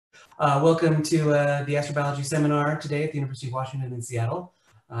Welcome to the Astrobiology seminar today at the University of Washington in Seattle.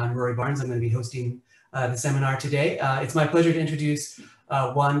 I'm Rory Barnes. I'm going to be hosting the seminar today. It's my pleasure to introduce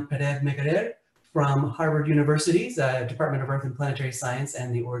Juan Perez-Mercader from Harvard University's Department of Earth and Planetary Science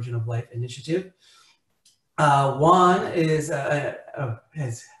and the Origin of Life Initiative. Juan has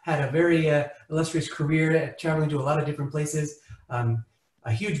had a very illustrious career, traveling to a lot of different places,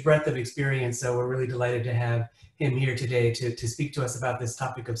 a huge breadth of experience, so we're really delighted to have him here today to speak to us about this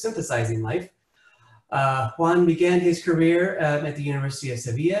topic of synthesizing life. Juan began his career at the University of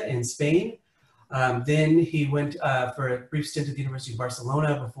Sevilla in Spain. Then he went for a brief stint at the University of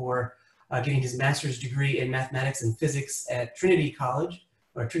Barcelona before getting his master's degree in mathematics and physics at Trinity College,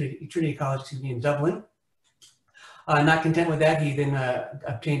 in Dublin. Not content with that, he then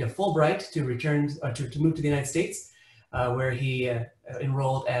obtained a Fulbright to return to move to the United States, where he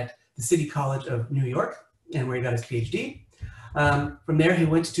enrolled at the City College of New York, and where he got his PhD. From there, he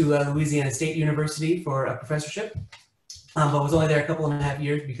went to Louisiana State University for a professorship, but was only there a couple and a half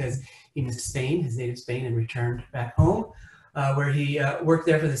years because he missed Spain, his native Spain, and returned back home, where he worked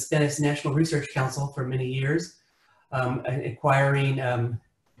there for the Spanish National Research Council for many years, acquiring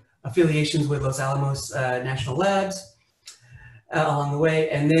affiliations with Los Alamos National Labs along the way.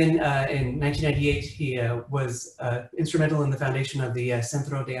 And then in 1998, he was instrumental in the foundation of the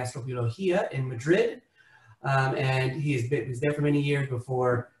Centro de Astrobiología in Madrid. And he was there for many years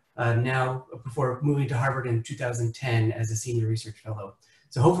before moving to Harvard in 2010 as a senior research fellow.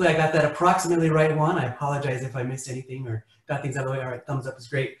 So hopefully I got that approximately right, Juan. I apologize if I missed anything or got things out of the way. All right, thumbs up is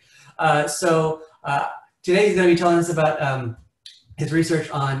great. Today he's going to be telling us about his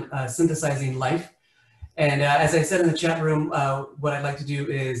research on synthesizing life. And as I said in the chat room, what I'd like to do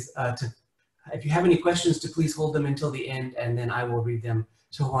is, if you have any questions, to please hold them until the end, and then I will read them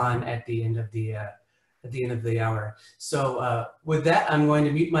to Juan at the end of the hour. So with that, I'm going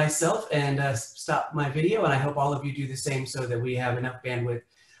to mute myself and stop my video, and I hope all of you do the same so that we have enough bandwidth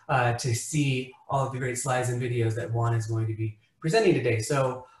to see all of the great slides and videos that Juan is going to be presenting today.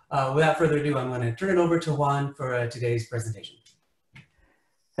 So without further ado, I'm going to turn it over to Juan for today's presentation.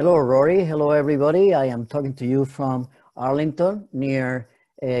 Hello, Rory. Hello, everybody. I am talking to you from Arlington, near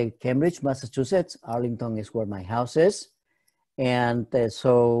Cambridge, Massachusetts. Arlington is where my house is. And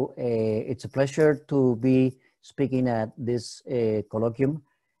so it's a pleasure to be speaking at this colloquium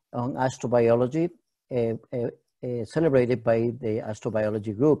on astrobiology, celebrated by the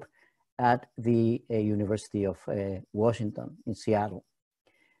astrobiology group at the University of Washington in Seattle.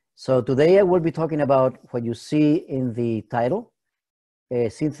 So today I will be talking about what you see in the title,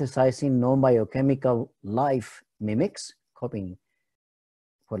 synthesizing non-biochemical life mimics, copying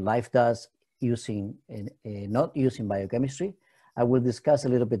what life does using not using biochemistry. I will discuss a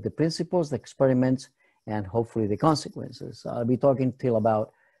little bit the principles, the experiments, and hopefully the consequences. I'll be talking till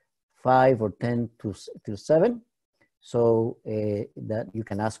about 5 or 10 till 7, so that you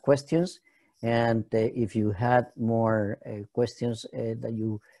can ask questions. And if you had more questions that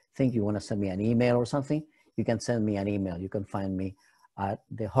you think you want to send me an email or something, you can send me an email. You can find me at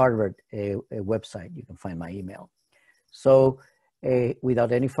the Harvard website. You can find my email. So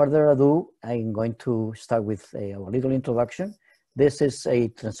without any further ado, I'm going to start with a little introduction. This is a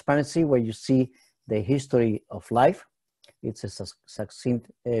transparency where you see the history of life. It's a succinct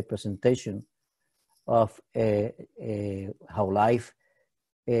presentation of how life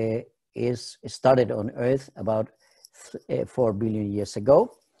is started on Earth about 4 billion years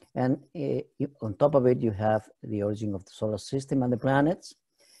ago. And on top of it, you have the origin of the solar system and the planets.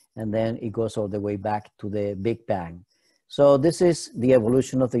 And then it goes all the way back to the Big Bang. So this is the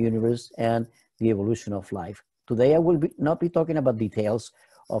evolution of the universe and the evolution of life. Today, I will not be talking about details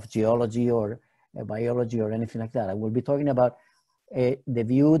of geology or biology or anything like that. I will be talking about the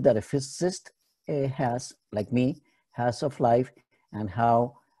view that a physicist has, like me, has of life, and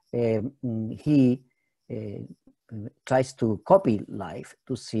how he tries to copy life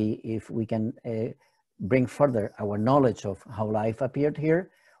to see if we can bring further our knowledge of how life appeared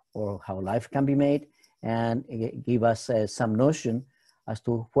here or how life can be made, and give us some notion as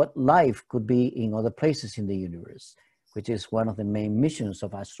to what life could be in other places in the universe, which is one of the main missions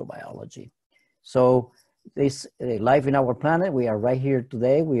of astrobiology. So this life in our planet, we are right here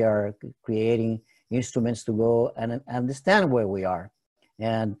today. We are creating instruments to go and understand where we are.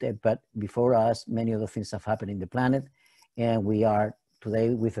 But before us, many other things have happened in the planet. And we are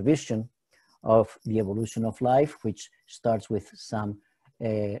today with a vision of the evolution of life, which starts with some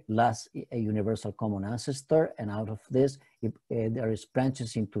last universal common ancestor. And out of this, there is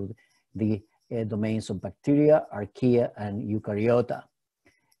branches into the domains of bacteria, archaea, and eukaryota.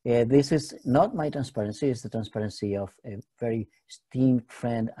 This is not my transparency, it's the transparency of a very esteemed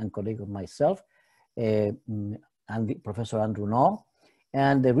friend and colleague of myself, Professor Andrew Knoll.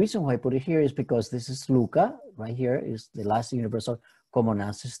 And the reason why I put it here is because this is Luca, right here is the last universal common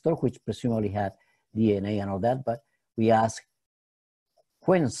ancestor, which presumably had DNA and all that, but we ask,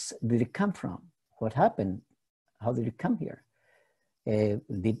 whence did it come from? What happened? How did it come here?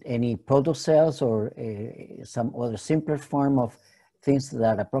 Did any protocells or some other simpler form of things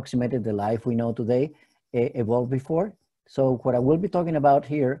that approximated the life we know today evolve before? So what I will be talking about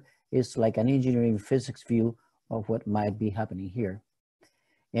here is like an engineering physics view of what might be happening here.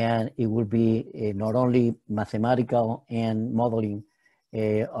 And it will be not only mathematical and modeling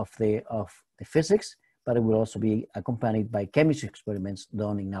of the physics, but it will also be accompanied by chemistry experiments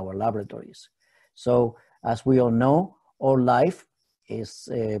done in our laboratories. So as we all know, all life is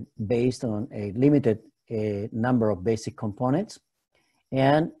based on a limited number of basic components.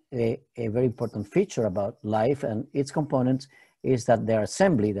 And a very important feature about life and its components is that their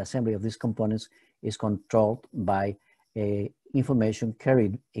assembly, the assembly of these components, is controlled by information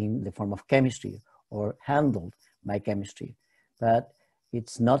carried in the form of chemistry or handled by chemistry. But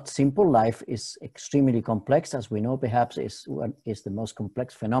it's not simple. Life is extremely complex, as we know. Perhaps is the most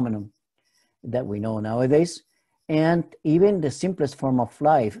complex phenomenon that we know nowadays. And even the simplest form of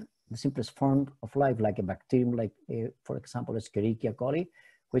life, like a bacterium, like for example, Escherichia coli,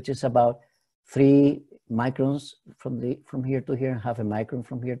 which is about 3 microns from here to here, half a micron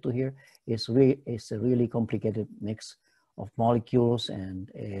from here to here, is a really complicated mix of molecules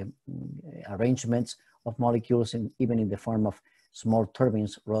and arrangements of molecules, and even in the form of small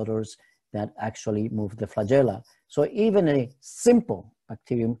turbines, rotors that actually move the flagella. So even a simple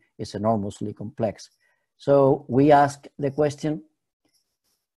bacterium is enormously complex. So we ask the question,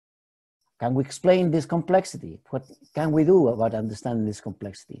 can we explain this complexity? What can we do about understanding this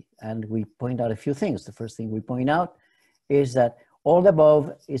complexity? And we point out a few things. The first thing we point out is that all the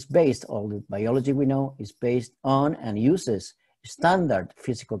above is based, all the biology we know is based on and uses standard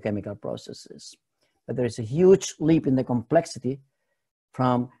physical-chemical processes. But there is a huge leap in the complexity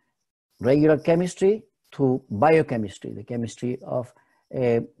from regular chemistry to biochemistry, the chemistry of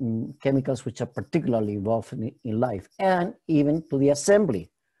chemicals which are particularly involved in life, and even to the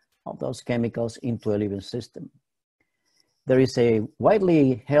assembly of those chemicals into a living system. There is a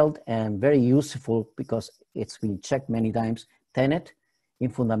widely held and very useful, because it's been checked many times, tenet in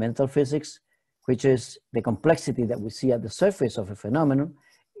fundamental physics, which is the complexity that we see at the surface of a phenomenon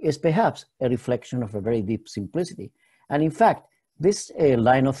is perhaps a reflection of a very deep simplicity. And in fact, this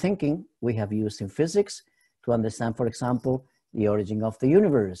line of thinking we have used in physics to understand, for example, the origin of the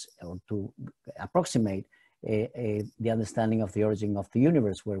universe, or to approximate the understanding of the origin of the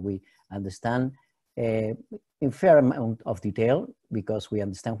universe, where we understand in fair amount of detail, because we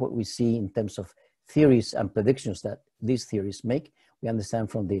understand what we see in terms of theories and predictions that these theories make. We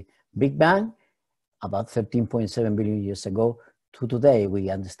understand from the Big Bang, about 13.7 billion years ago, to today. We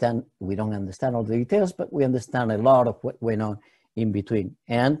don't understand all the details, but we understand a lot of what went on in between.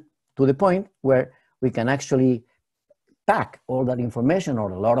 And to the point where we can actually pack all that information,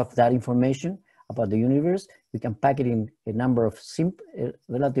 or a lot of that information about the universe, we can pack it in a number of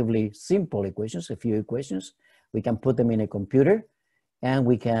relatively simple equations, a few equations. We can put them in a computer, and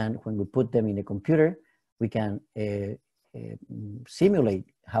we can, when we put them in a computer, we can simulate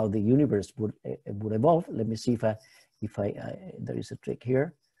how the universe would evolve. Let me see if there is a trick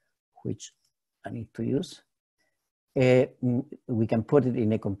here, which I need to use. We can put it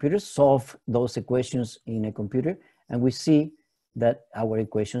in a computer, solve those equations in a computer, and we see that our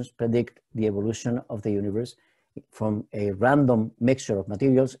equations predict the evolution of the universe from a random mixture of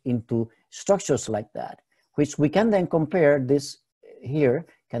materials into structures like that, which we can then compare. This here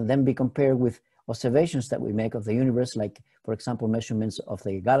can then be compared with observations that we make of the universe, like, for example, measurements of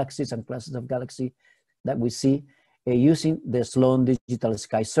the galaxies and classes of galaxies that we see using the Sloan Digital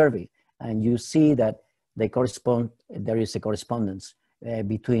Sky Survey. And you see that they correspond, there is a correspondence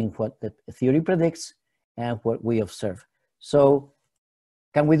between what the theory predicts and what we observe. So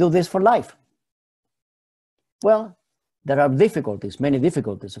can we do this for life? Well, there are difficulties, many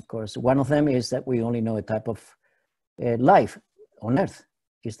difficulties, of course. One of them is that we only know a type of life on Earth.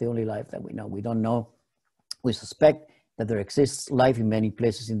 It's the only life that we know. We don't know, we suspect that there exists life in many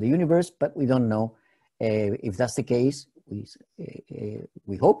places in the universe, but we don't know if that's the case.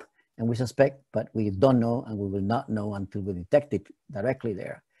 We hope and we suspect, but we don't know, and we will not know until we detect it directly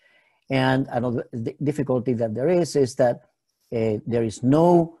there. And another difficulty that there is that there is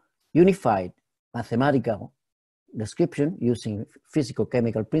no unified mathematical description using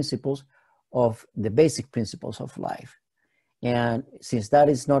physical-chemical principles of the basic principles of life. And since that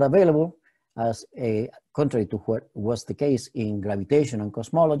is not available, as contrary to what was the case in gravitation and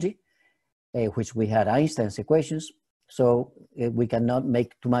cosmology, which we had Einstein's equations, so we cannot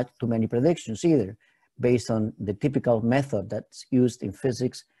make too many predictions either, based on the typical method that's used in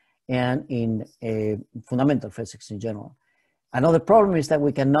physics and in fundamental physics in general. Another problem is that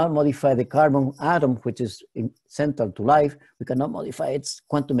we cannot modify the carbon atom, which is central to life. We cannot modify its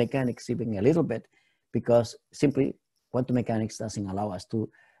quantum mechanics even a little bit, because simply quantum mechanics doesn't allow us to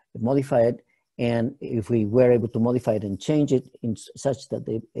modify it. And if we were able to modify it and change it in such that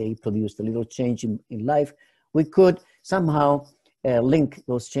they produced a little change in life, we could somehow link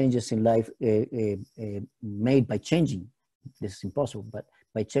those changes in life made by changing, this is impossible, but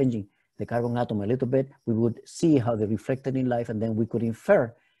by changing the carbon atom a little bit, we would see how they reflected in life, and then we could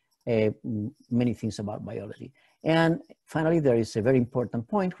infer many things about biology. And finally, there is a very important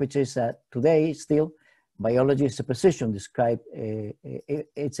point, which is that today still, biology is a precision described,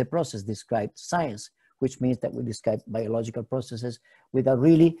 it's a process described science, which means that we describe biological processes without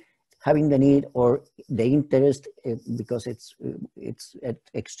really having the need or the interest, because it's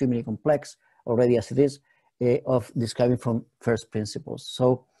extremely complex already as it is, of describing from first principles.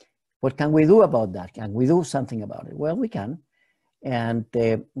 So what can we do about that? Can we do something about it? Well, we can. And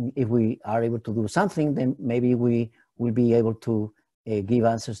if we are able to do something, then maybe we will be able to give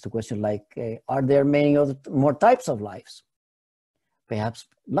answers to questions like, are there many more types of lives? Perhaps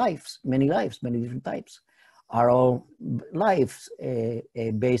many different types. Are all lives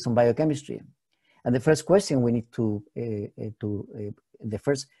based on biochemistry? And the first question we need the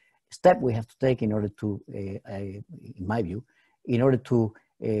first step we have to take in order to, in my view, in order to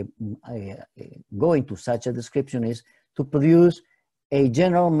go into such a description is to produce a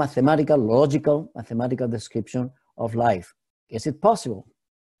general logical mathematical description of life. Is it possible?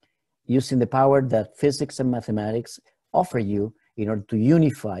 Using the power that physics and mathematics offer you in order to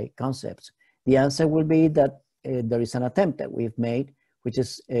unify concepts. The answer will be that there is an attempt that we've made, which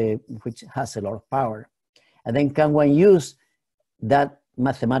has a lot of power. And then can one use that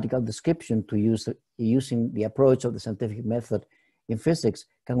mathematical description to using the approach of the scientific method in physics,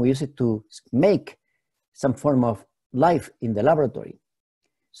 can we use it to make some form of life in the laboratory?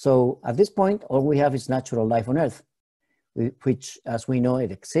 So at this point, all we have is natural life on Earth, which, as we know,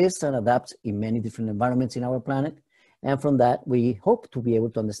 it exists and adapts in many different environments in our planet. And from that, we hope to be able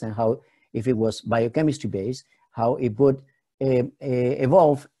to understand how, if it was biochemistry based, how it would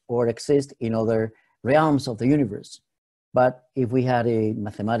evolve or exist in other realms of the universe. But if we had a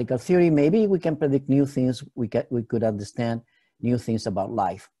mathematical theory, maybe we can predict new things, we could understand new things about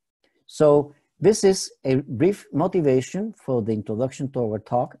life. So this is a brief motivation for the introduction to our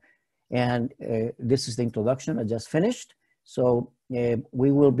talk. And this is the introduction I just finished. So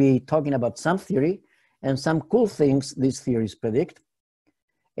we will be talking about some theory and some cool things these theories predict.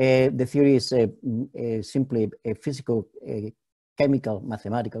 The theory is simply a physical, chemical,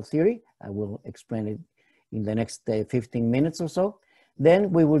 mathematical theory. I will explain it in the next 15 minutes or so.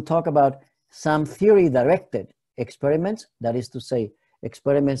 Then we will talk about some theory-directed experiments, that is to say,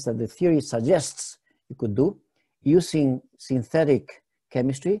 experiments that the theory suggests you could do using synthetic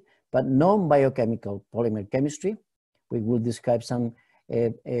chemistry, but non-biochemical polymer chemistry. We will describe some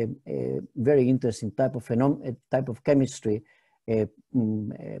very interesting type of chemistry of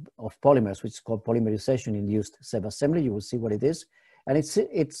polymers, which is called polymerization induced self-assembly. You will see what it is. And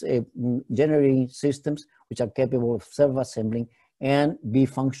it's generating systems which are capable of self-assembling and be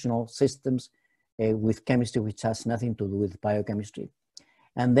functional systems with chemistry which has nothing to do with biochemistry.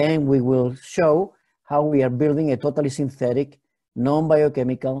 And then we will show how we are building a totally synthetic,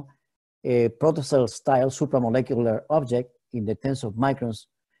 non-biochemical, protocell style supramolecular object in the tens of microns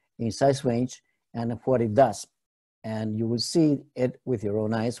in size range and what it does. And you will see it with your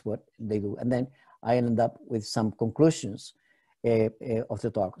own eyes what they do. And then I end up with some conclusions of the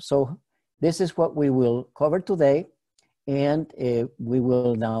talk. So this is what we will cover today. And we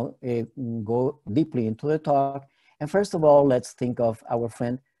will now go deeply into the talk. And first of all, let's think of our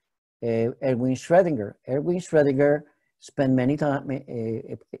friend Erwin Schrödinger. Erwin Schrödinger spent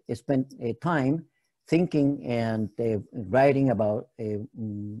time thinking and writing about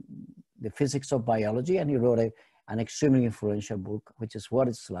the physics of biology, and he wrote an extremely influential book, which is What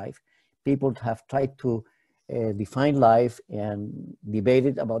is Life? People have tried to define life and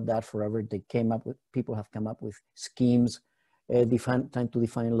debated about that forever. People have come up with schemes trying to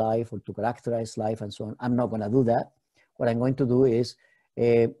define life or to characterize life and so on. I'm not going to do that. What I'm going to do is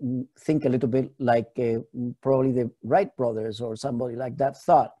think a little bit like probably the Wright brothers or somebody like that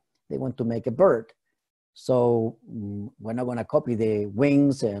thought. They want to make a bird. So we're not going to copy the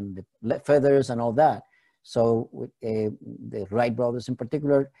wings and the feathers and all that. So the Wright brothers in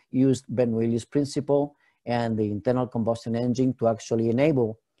particular used Bernoulli's principle and the internal combustion engine to actually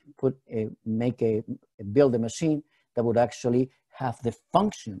enable, build a machine that would actually have the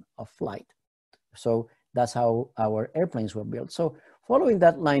function of flight. So that's how our airplanes were built. So following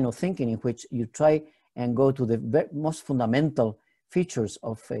that line of thinking in which you try and go to the most fundamental features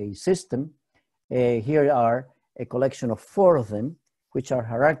of a system, here are a collection of 4 of them, which are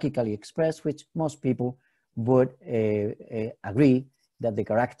hierarchically expressed, which most people would agree that they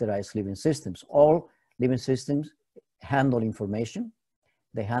characterize living systems. All living systems handle information.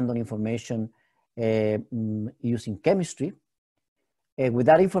 They handle information using chemistry. With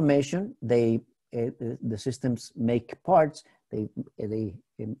that information, the systems make parts. They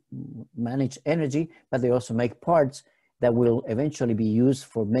manage energy, but they also make parts that will eventually be used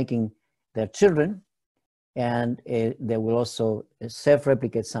for making their children, and they will also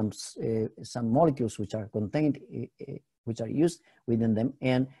self-replicate some molecules which are contained, which are used within them,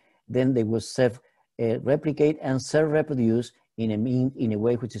 and then they will self-replicate and self-reproduce in a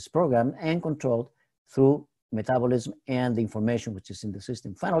way which is programmed and controlled through metabolism and the information which is in the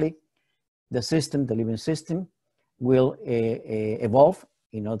system. Finally, the system, the living system, will evolve.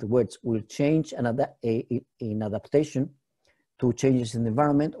 In other words, will change and in adaptation to changes in the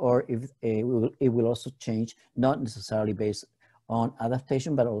environment, or if it will also change, not necessarily based on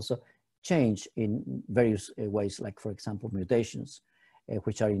adaptation, but also change in various ways, like, for example, mutations,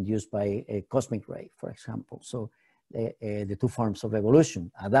 which are induced by a cosmic ray, for example. So the 2 forms of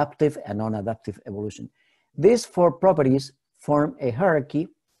evolution, adaptive and non-adaptive evolution. These 4 properties form a hierarchy,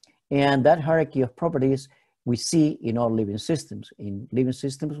 and that hierarchy of properties we see in all living systems. In living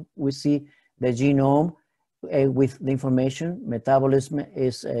systems, we see the genome with the information. Metabolism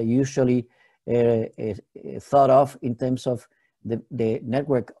is usually thought of in terms of the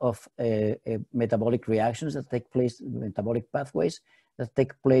network of metabolic reactions that take place, metabolic pathways that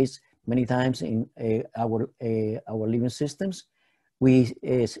take place many times in our living systems. We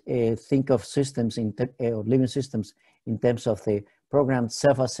think of systems or living systems in terms of the programmed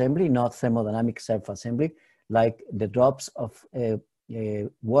self-assembly, not thermodynamic self-assembly, like the drops of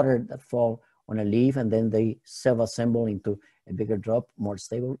water that fall on a leaf and then they self-assemble into a bigger drop, more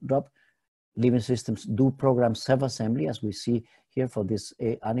stable drop. Living systems do program self-assembly, as we see here for these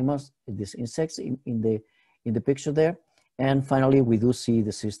animals, these insects in the picture there. And finally, we do see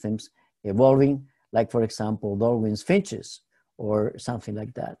the systems evolving, like, for example, Darwin's finches or something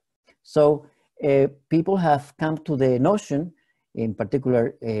like that. So people have come to the notion. In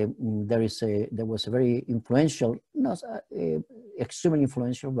particular, there was a very influential, not extremely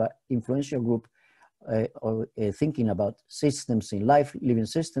influential, but influential group thinking about systems in life, living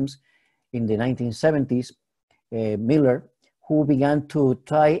systems, in the 1970s, Miller, who began to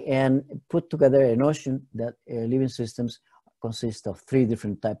try and put together a notion that living systems consist of 3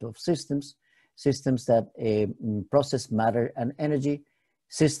 different types of systems: systems that process matter and energy,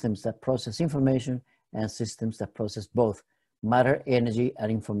 systems that process information, and systems that process both matter, energy,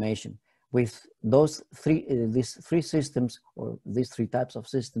 and information. With those these 3 systems, or these 3 types of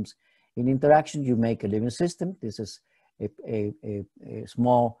systems in interaction, you make a living system. This is a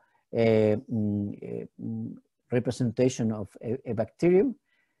small representation of a bacterium.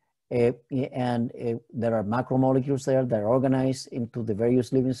 And there are macromolecules there that are organized into the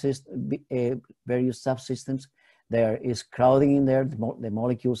various living systems, various subsystems. There is crowding in there. The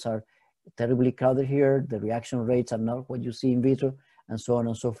molecules are terribly crowded here. The reaction rates are not what you see in vitro, and so on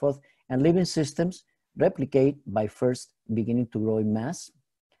and so forth. And living systems replicate by first beginning to grow in mass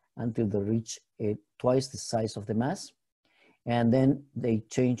until they reach twice the size of the mass. And then they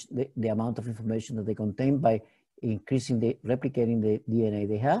change the amount of information that they contain by increasing replicating the DNA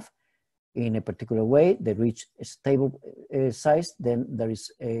they have in a particular way. They reach a stable size. Then there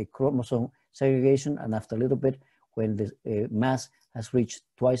is a chromosome segregation, and after a little bit, when the mass has reached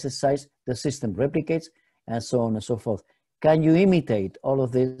twice the size, the system replicates, and so on and so forth. Can you imitate all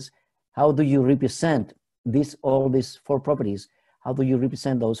of this? How do you represent all these 4 properties? How do you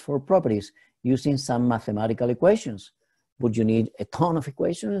represent those 4 properties? Using some mathematical equations. Would you need a ton of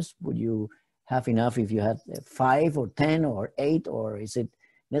equations? Would you have enough if you had 5 or 10 or 8, or is it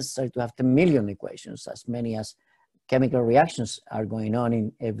necessary to have 10 million equations, as many as chemical reactions are going on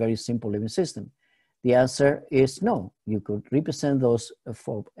in a very simple living system? The answer is no. You could represent those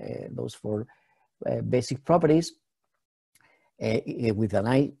 4 basic properties with an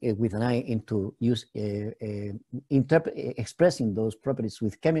eye into expressing those properties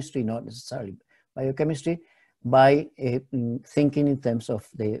with chemistry, not necessarily biochemistry, by thinking in terms of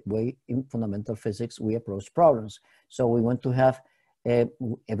the way in fundamental physics we approach problems. So we want to have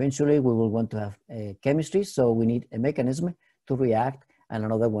eventually we will want to have chemistry, so we need a mechanism to react and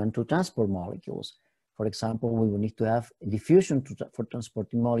another one to transport molecules. For example, we will need to have diffusion for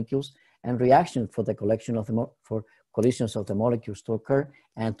transporting molecules and reaction for the collection of for collisions of the molecules to occur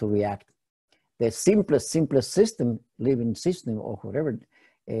and to react. The simplest system, living system or whatever,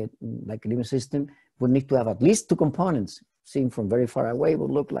 like a living system, would need to have at least two components. Seen from very far away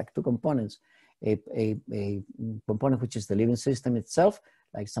would look like two components. A component which is the living system itself,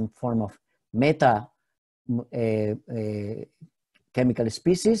 like some form of meta chemical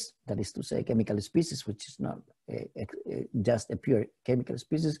species, that is to say chemical species, which is not just a pure chemical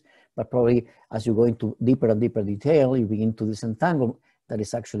species, but probably as you go into deeper and deeper detail, you begin to disentangle that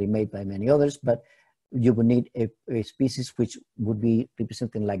is actually made by many others, but you would need a species which would be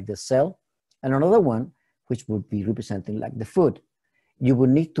representing like the cell, and another one which would be representing like the food. You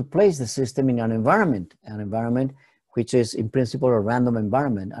would need to place the system in an environment which is in principle a random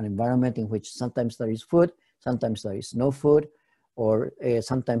environment, an environment in which sometimes there is food, sometimes there is no food, or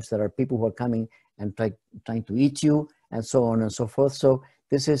sometimes there are people who are coming and trying to eat you, and so on and so forth. So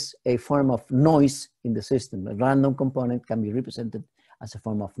this is a form of noise in the system. A random component can be represented as a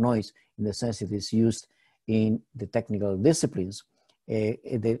form of noise in the sense it is used in the technical disciplines.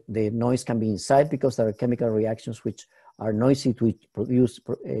 The noise can be inside because there are chemical reactions which are noisy to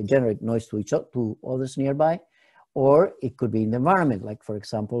generate noise to others nearby, or it could be in the environment. Like for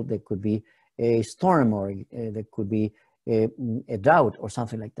example, there could be a storm, or there could be a drought or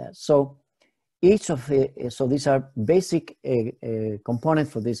something like that. So each of so these are basic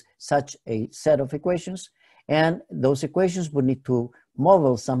components for such a set of equations, and those equations would need to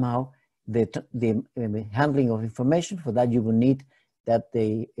model somehow the handling of information. For that, you would need that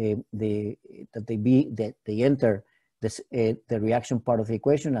they enter the reaction part of the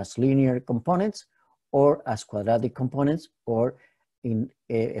equation as linear components, or as quadratic components, or in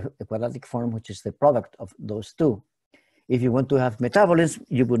a quadratic form, which is the product of those two. If you want to have metabolism,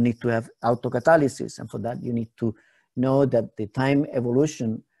 you would need to have autocatalysis, and for that you need to know that the time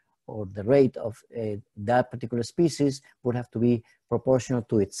evolution or the rate of that particular species would have to be proportional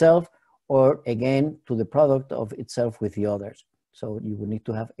to itself, or again to the product of itself with the others. So you would need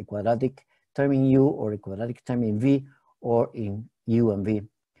to have a quadratic term in U, or a quadratic term in V, or in U and V.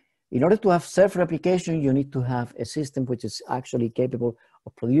 In order to have self-replication, you need to have a system which is actually capable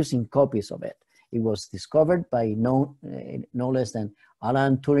of producing copies of it. It was discovered by no less than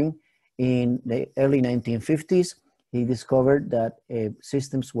Alan Turing in the early 1950s. He discovered that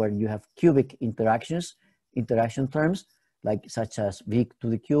systems where you have cubic interaction terms, like such as V to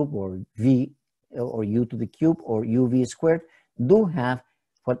the cube, or V or U to the cube, or UV squared, do have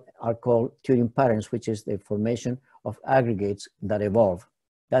what are called Turing patterns, which is the formation of aggregates that evolve.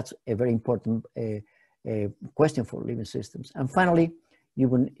 That's a very important question for living systems. And finally,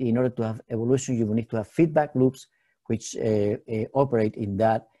 in order to have evolution, you will need to have feedback loops which operate in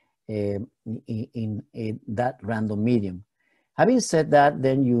that that random medium. Having said that,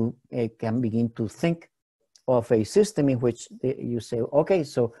 then you can begin to think of a system in which you say, okay,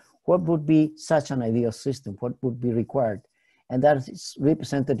 so what would be such an ideal system? What would be required? And that is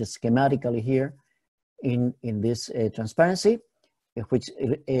represented schematically here in this transparency, which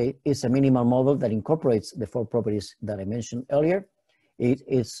is a minimal model that incorporates the four properties that I mentioned earlier. It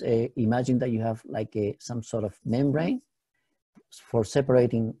is imagine that you have like some sort of membrane for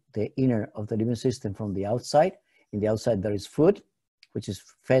separating the inner of the living system from the outside. In the outside there is food, which is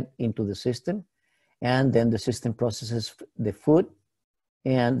fed into the system, and then the system processes the food,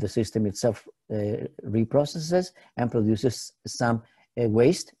 and the system itself reprocesses and produces some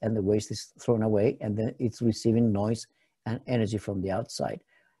waste, and the waste is thrown away, and then it's receiving noise and energy from the outside.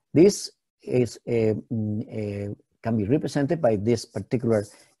 This is can be represented by this particular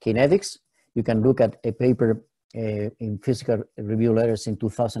kinetics. You can look at a paper in Physical Review Letters in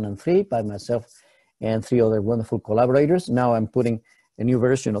 2003 by myself and three other wonderful collaborators. Now I'm putting a new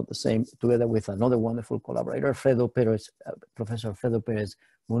version of the same together with another wonderful collaborator, Professor Fredo Perez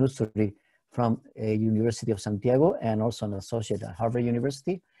Munusturi from University of Santiago, and also an associate at Harvard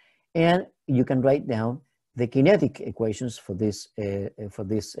University. And you can write down the kinetic equations for this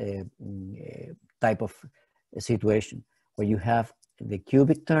type of situation, where you have the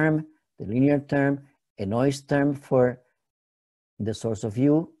cubic term, the linear term, a noise term for the source of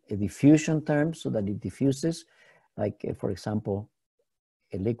U, a diffusion term so that it diffuses, like for example,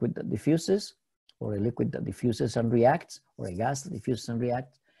 a liquid that diffuses, or a liquid that diffuses and reacts, or a gas that diffuses and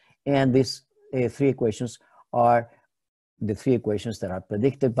reacts. And these three equations are the three equations that are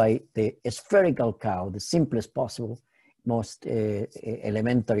predicted by the spherical cow, the simplest possible, most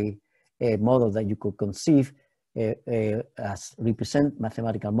elementary model that you could conceive as represent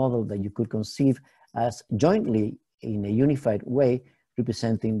mathematical model that you could conceive as jointly in a unified way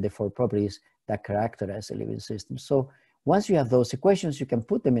representing the 4 properties that characterize a living system. So once you have those equations, you can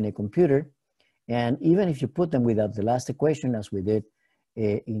put them in a computer, and even if you put them without the last equation, as we did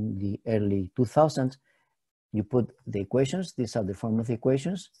in the early 2000s, you put the equations, these are the form of the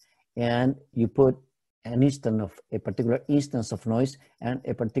equations, and you put an instant of a particular instance of noise and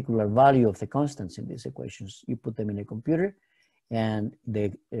a particular value of the constants in these equations. You put them in a computer, and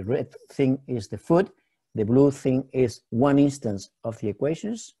the red thing is the food, the blue thing is one instance of the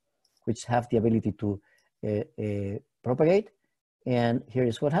equations, which have the ability to propagate. And here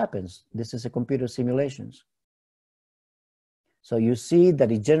is what happens. This is a computer simulations. So you see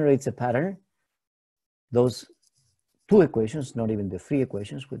that it generates a pattern. Those 2 equations, not even the 3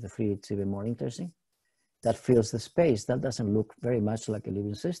 equations, with the 3 it's even more interesting, that fills the space. That doesn't look very much like a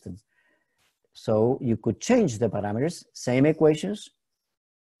living system. So you could change the parameters, same equations,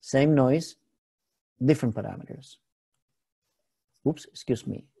 same noise, different parameters. Oops, excuse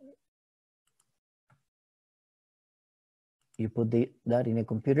me. You put that in a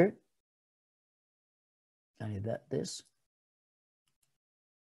computer, and this.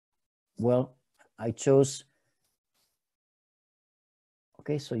 Well, I chose,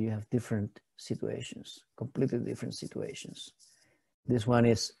 okay, so you have different situations, completely different situations. This one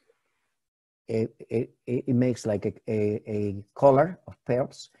is, it makes like a collar of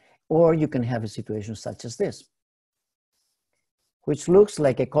pairs, or you can have a situation such as this, which looks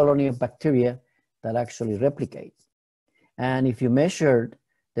like a colony of bacteria that actually replicate. And if you measured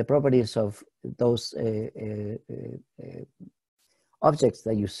the properties of those objects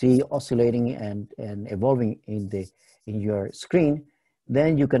that you see oscillating and evolving in your screen,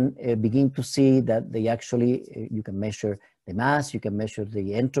 then you can begin to see that they actually, you can measure the mass, you can measure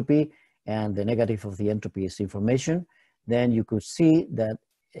the entropy, and the negative of the entropy is information. Then you could see that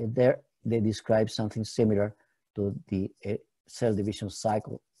they describe something similar to the cell division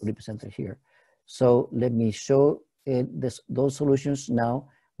cycle represented here. So let me show those solutions now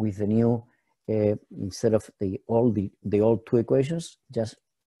with the new, instead of the old 2 equations, just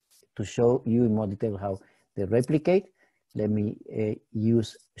to show you in more detail how they replicate. Let me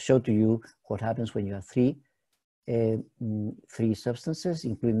show to you what happens when you have 3 substances,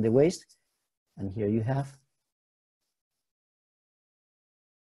 including the waste. And here you have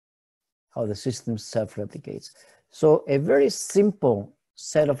how the system self-replicates. So a very simple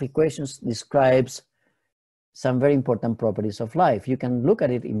set of equations describes some very important properties of life. You can look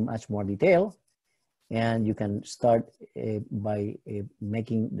at it in much more detail, and you can start by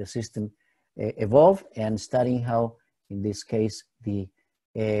making the system evolve and studying how, in this case, the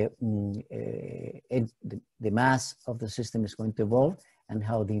mass of the system is going to evolve, and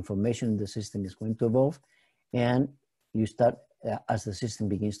how the information in the system is going to evolve. And you start, as the system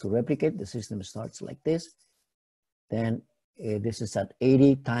begins to replicate, the system starts like this. Then this is at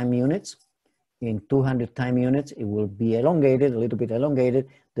 80 time units. In 200 time units, it will be elongated, a little bit elongated.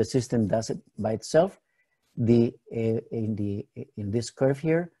 The system does it by itself. In this curve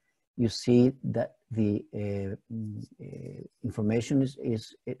here, you see that the information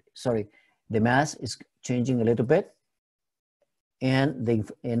the mass is changing a little bit, and the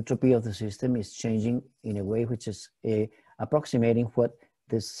entropy of the system is changing in a way which is approximating what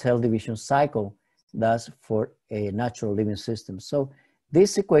the cell division cycle does for a natural living system. So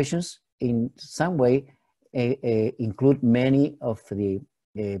these equations in some way include many of the,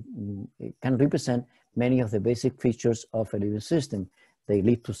 can represent many of the basic features of a living system. They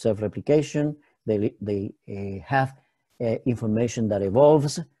lead to self-replication, they have information that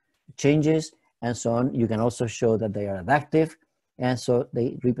evolves, changes, and so on. You can also show that they are adaptive, and so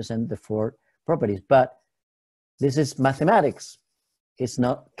they represent the 4 properties. But this is mathematics. It's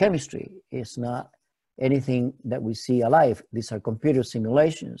not chemistry. It's not anything that we see alive. These are computer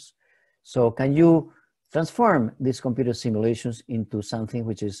simulations. So can you transform these computer simulations into something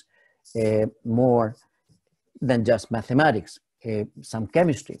which is more than just mathematics, some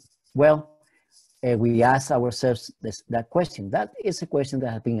chemistry? Well, we ask ourselves that question. That is a question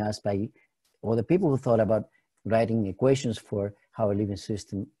that has been asked by all the people who thought about writing equations for how a living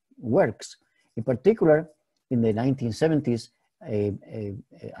system works. In particular, in the 1970s,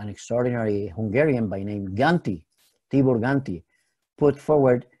 an extraordinary Hungarian by name Ganti, Tibor Ganti, put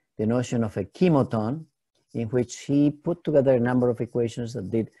forward the notion of a chemoton, in which he put together a number of equations that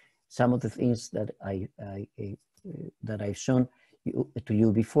did some of the things that I've shown to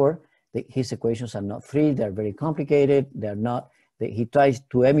you before. His equations are not 3, they're very complicated, they're not, he tries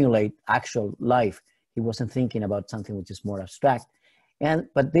to emulate actual life. He wasn't thinking about something which is more abstract.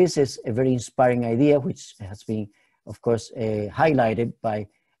 But this is a very inspiring idea, which has been, of course, highlighted by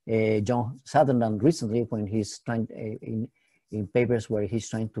John Sutherland recently when he's trying in papers where he's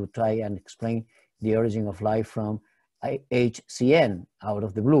trying to try and explain the origin of life from HCN out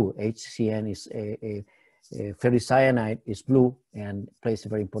of the blue. HCN is ferricyanide is blue and plays a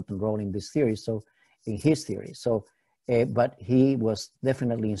very important role in this theory. So in his theory, but he was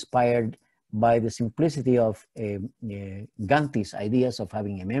definitely inspired by the simplicity of Ganti's ideas of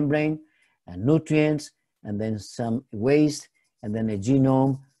having a membrane and nutrients, and then some waste, and then a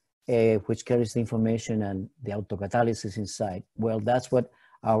genome, which carries the information and the autocatalysis inside. Well, that's what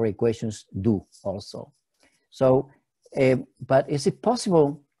our equations do also. So, but is it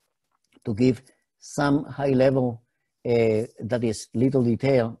possible to give some high level, that is little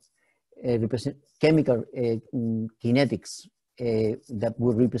detail, represent chemical kinetics that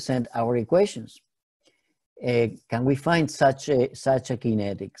would represent our equations? Can we find such a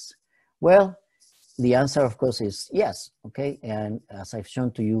kinetics? Well, the answer, of course, is yes. Okay, and as I've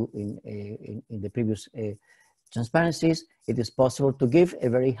shown to you in the previous transparencies, it is possible to give a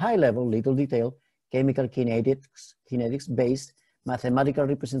very high level, little detail, chemical kinetics based mathematical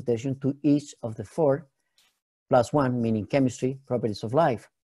representation to each of the 4 + 1, meaning chemistry, properties of life.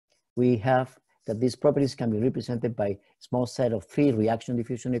 We have that these properties can be represented by a small set of 3 reaction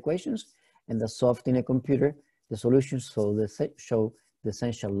diffusion equations, and that's solved in a computer. The solutions show the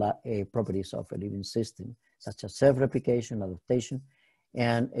essential properties of a living system, such as self-replication, adaptation,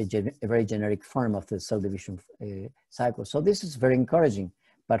 and a very generic form of the cell division cycle. So this is very encouraging.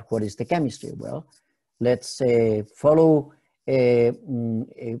 But what is the chemistry? Well, let's follow a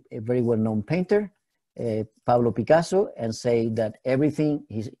very well-known painter, Pablo Picasso, and say that everything,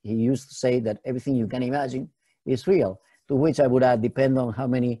 he used to say that everything you can imagine is real, to which I would add, depend on how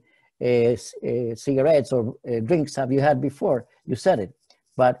many cigarettes or drinks have you had before you said it.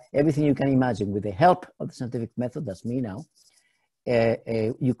 But everything you can imagine with the help of the scientific method, that's me now,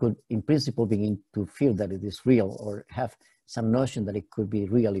 you could in principle begin to feel that it is real, or have some notion that it could be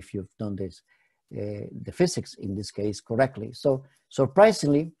real if you've done this, the physics in this case correctly. So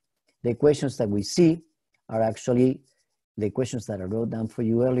surprisingly, the equations that we see are actually the equations that I wrote down for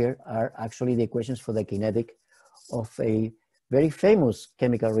you earlier, are actually the equations for the kinetic of a very famous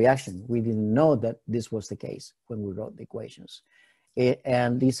chemical reaction. We didn't know that this was the case when we wrote the equations.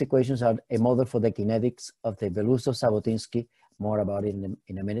 And these equations are a model for the kinetics of the Belousov-Zhabotinsky, more about it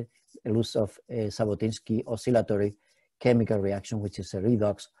in a minute, Belousov-Zhabotinsky oscillatory chemical reaction, which is a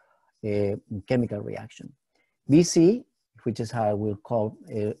redox chemical reaction. BC, which is how I will call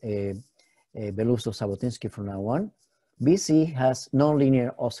Belousov-Zhabotinsky from now on, BC has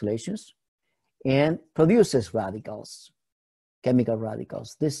nonlinear oscillations and produces radicals, chemical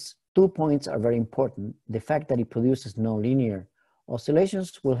radicals. These 2 points are very important. The fact that it produces nonlinear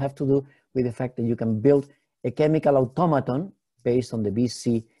oscillations will have to do with the fact that you can build a chemical automaton based on the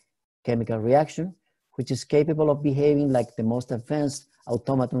BC chemical reaction, which is capable of behaving like the most advanced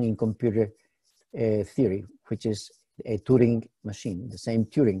automaton in computer theory, which is a Turing machine, the same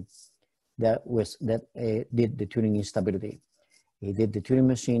Turing that did the Turing instability. He did the Turing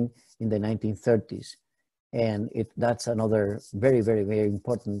machine in the 1930s. And that's another very, very, very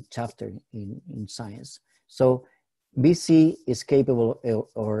important chapter in science. So BC is capable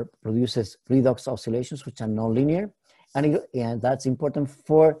or produces redox oscillations, which are nonlinear. And that's important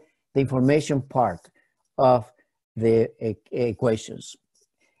for the information part of the equations.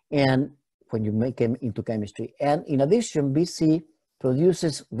 And when you make them into chemistry. And in addition, BC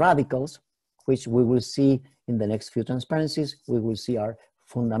produces radicals, which we will see in the next few transparencies, we will see are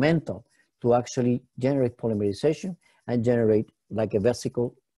fundamental to actually generate polymerization and generate like a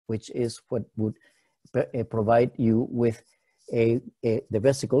vesicle, which is what would provide you with the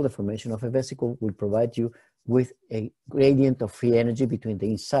vesicle, the formation of a vesicle will provide you with a gradient of free energy between the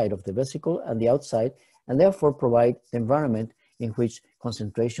inside of the vesicle and the outside, and therefore provide the environment in which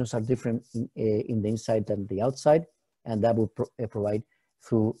concentrations are different in the inside than the outside, and that will provide,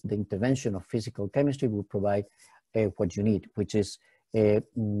 through the intervention of physical chemistry, will provide what you need, which is a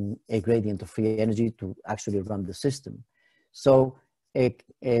gradient of free energy to actually run the system. So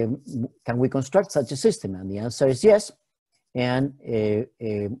can we construct such a system? And the answer is yes. And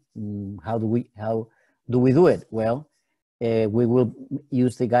how do we do it? Well, we will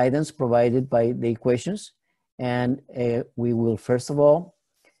use the guidance provided by the equations, and we will first of all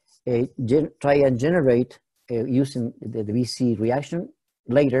try and generate using the BC reaction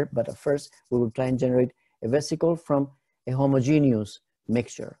later, but at first we will try and generate a vesicle from a homogeneous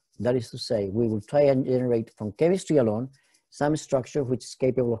mixture. That is to say, we will try and generate from chemistry alone some structure which is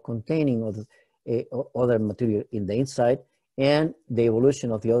capable of containing other material in the inside, and the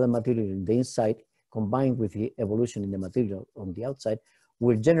evolution of the other material in the inside, combined with the evolution in the material on the outside,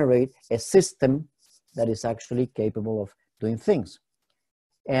 will generate a system that is actually capable of doing things.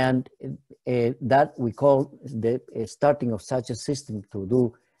 And that we call the starting of such a system to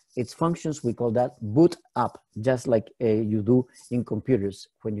do its functions, we call that boot up, just like you do in computers.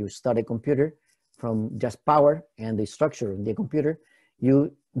 When you start a computer from just power and the structure of the computer,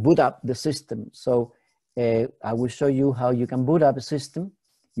 you boot up the system. So I will show you how you can boot up a system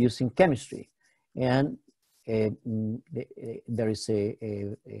using chemistry. And there is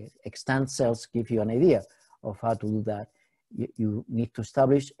extant cells give you an idea of how to do that. You need to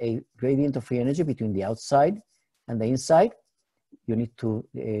establish a gradient of free energy between the outside and the inside. You need to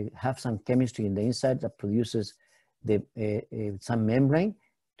have some chemistry in the inside that produces some membrane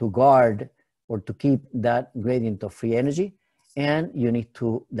to guard or to keep that gradient of free energy. And you need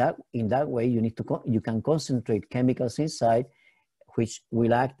to, in that way, you can concentrate chemicals inside, which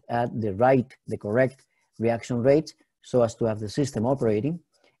will act at the correct reaction rate so as to have the system operating.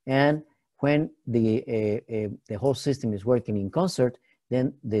 And when the whole system is working in concert,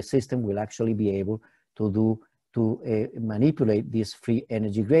 then the system will actually be able to manipulate this free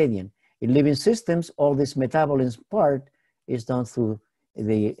energy gradient. In living systems, all this metabolism part is done through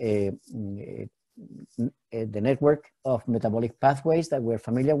the network of metabolic pathways that we're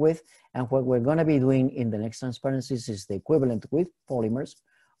familiar with. And what we're going to be doing in the next transparencies is the equivalent with polymers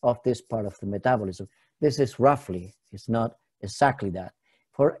of this part of the metabolism. This is roughly, it's not exactly that.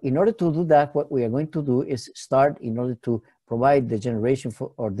 In order to do that, what we are going to do is start, in order to provide the generation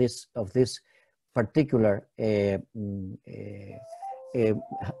of this particular,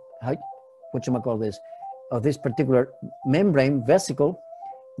 of this particular membrane vesicle,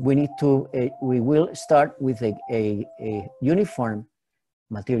 we will start with a uniform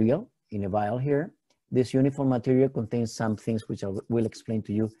material in a vial here. This uniform material contains some things which I will explain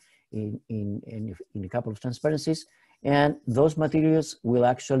to you in a couple of transparencies. And those materials will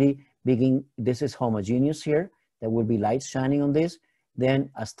actually begin, this is homogeneous here, there will be light shining on this.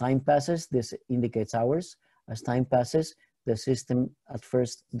 Then as time passes, this indicates hours. As time passes, the system at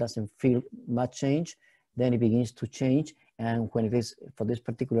first doesn't feel much change, then it begins to change. And when it is for this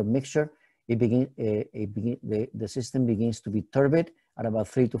particular mixture, the system begins to be turbid at about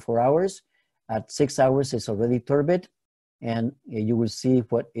 3 to 4 hours. At 6 hours, it's already turbid. And you will see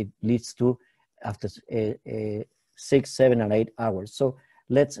what it leads to after 6, 7, and 8 hours. So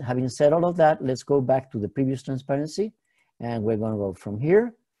having said all of that, let's go back to the previous transparency. And we're going to go from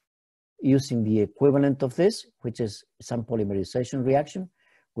here using the equivalent of this, which is some polymerization reaction.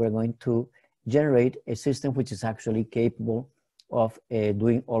 We're going to generate a system which is actually capable of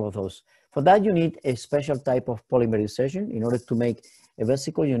doing all of those. For that, you need a special type of polymerization. In order to make a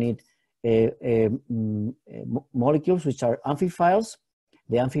vesicle, you need molecules which are amphiphiles.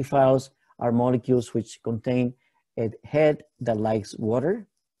 The amphiphiles are molecules which contain a head that likes water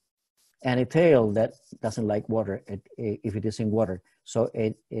and a tail that doesn't like water if it is in water. So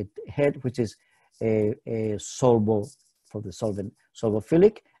a head which is soluble for the solvent,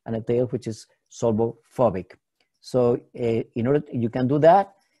 solubophilic, and a tail which is solubophobic. So in order, you can do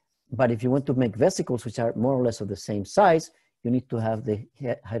that, but if you want to make vesicles which are more or less of the same size, you need to have the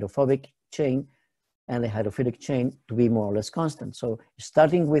hydrophobic chain and the hydrophilic chain to be more or less constant. So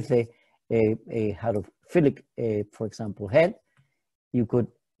starting with a hydrophilic, for example, head, you could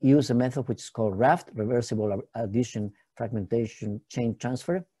use a method which is called RAFT, reversible addition fragmentation chain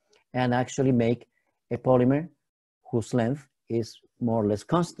transfer, and actually make a polymer whose length is more or less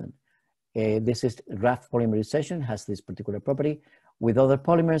constant. This is RAFT polymerization, has this particular property. With other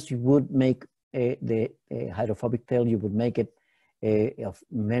polymers, you would make the hydrophobic tail, you would make it of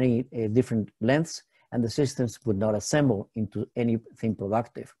many different lengths, and the systems would not assemble into anything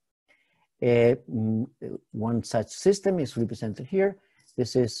productive. One such system is represented here.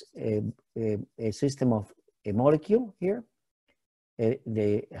 This is a system of a molecule here.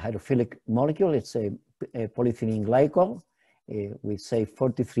 The hydrophilic molecule, it's a polyethylene glycol with, say,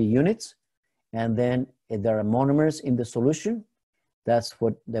 43 units. And then there are monomers in the solution. That's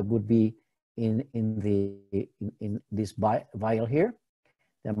what that would be in this vial here.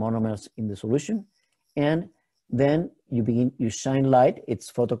 There are monomers in the solution. And then you shine light.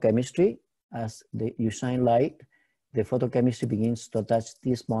 It's photochemistry. As you shine light, the photochemistry begins to attach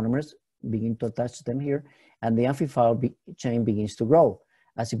these monomers, begin to attach them here, and the amphiphile chain begins to grow.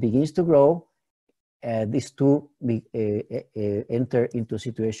 As it begins to grow, these two enter into a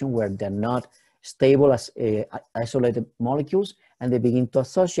situation where they're not stable as isolated molecules, and they begin to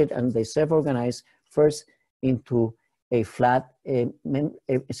associate, and they self-organize first into a flat,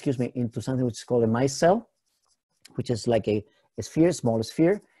 into something which is called a micelle. which is like a sphere, small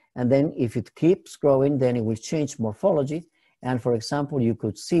sphere. And then if it keeps growing, then it will change morphology. And for example, you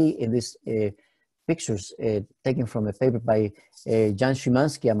could see in this pictures taken from a paper by Jan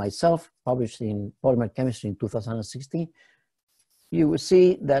Szymanski and myself, published in Polymer Chemistry in 2016, you will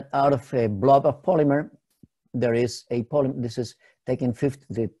see that out of a blob of polymer, there is a polymer. This is taken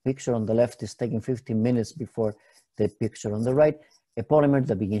the picture on the left is taken 15 minutes before the picture on the right, a polymer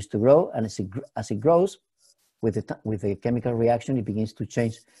that begins to grow, and as it grows, with a chemical reaction, it begins to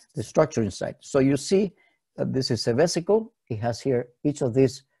change the structure inside. So you see that this is a vesicle. It has here, each of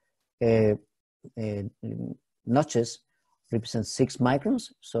these notches represents 6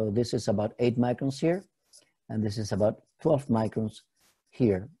 microns. So this is about 8 microns here, and this is about 12 microns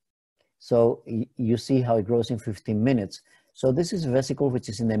here. So you see how it grows in 15 minutes. So this is a vesicle which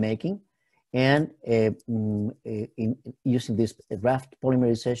is in the making, and using this raft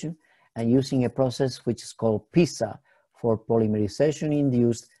polymerization and using a process which is called PISA, for Polymerization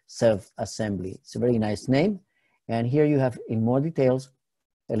Induced Self-Assembly. It's a very nice name. And here you have in more details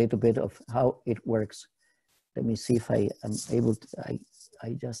a little bit of how it works. Let me see if I am able to,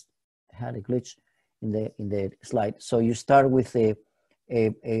 I just had a glitch in the slide. So you start with a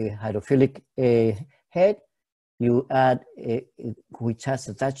hydrophilic head. You add, which has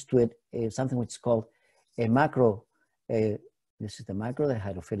attached to it something which is called a macro, this is the macro, the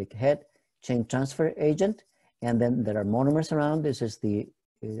hydrophilic head, chain transfer agent. And then there are monomers around. This is the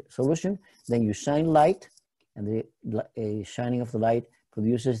solution. Then you shine light, and the shining of the light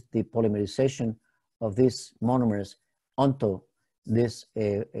produces the polymerization of these monomers onto this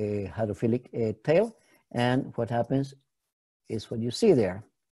hydrophilic tail. And what happens is what you see there.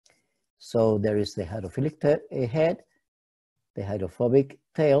 So there is the hydrophilic head, the hydrophobic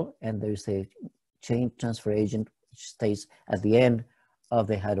tail, and there is a chain transfer agent which stays at the end of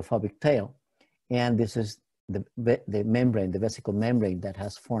the hydrophobic tail. And this is the membrane, the vesicle membrane that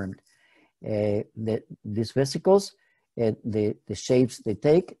has formed. These vesicles, the shapes they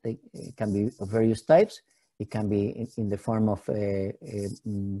take, they can be of various types. It can be in the form of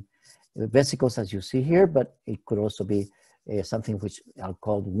vesicles, as you see here, but it could also be something which are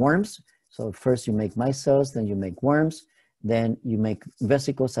called worms. So first you make micelles, then you make worms, then you make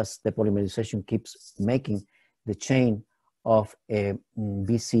vesicles as the polymerization keeps making the chain of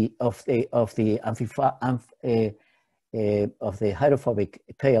BC of the hydrophobic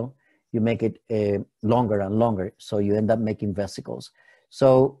tail. You make it longer and longer, so you end up making vesicles.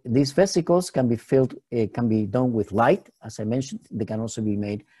 So these vesicles can be filled, can be done with light, as I mentioned. They can also be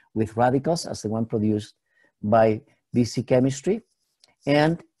made with radicals, as the one produced by BC Chemistry.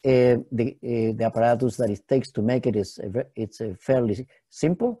 And the apparatus that it takes to make it is it's fairly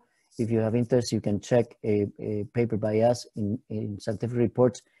simple. If you have interest, you can check a paper by us in Scientific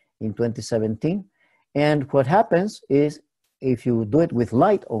Reports in 2017. And what happens is, if you do it with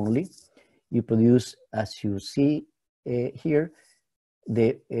light only, you produce, as you see here,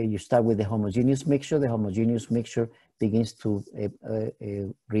 you start with the homogeneous mixture. The homogeneous mixture begins to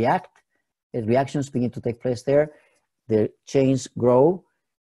react. Reactions begin to take place there. The chains grow,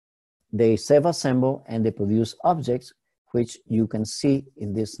 they self-assemble, and they produce objects, which you can see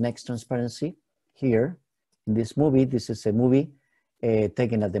in this next transparency here. In this movie, this is a movie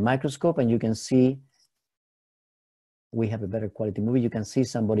taken at the microscope, and you can see, we have a better quality movie. You can see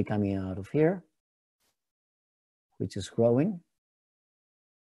somebody coming out of here, which is growing.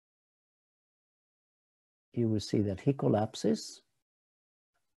 You will see that he collapses,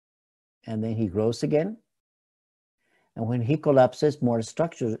 and then he grows again. And when he collapses, more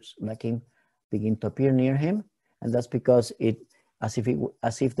structures like him begin to appear near him. And that's because as if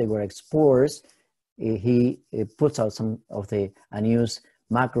they were spores, he puts out some of the unused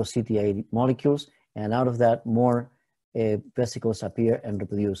macro CTA molecules, and out of that, more vesicles appear and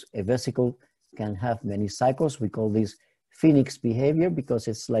reproduce. A vesicle can have many cycles. We call this phoenix behavior, because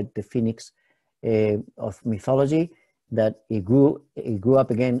it's like the phoenix of mythology, that it grew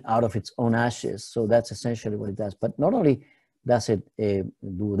up again out of its own ashes. So that's essentially what it does. But not only does it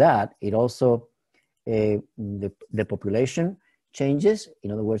do that, it also, the population changes.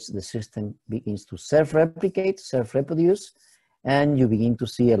 In other words, the system begins to self-replicate, self-reproduce, and you begin to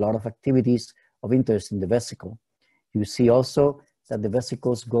see a lot of activities of interest in the vesicle. You see also that the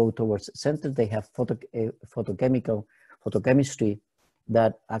vesicles go towards the center. They have photochemistry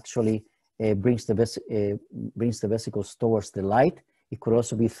that actually brings the vesicles towards the light. It could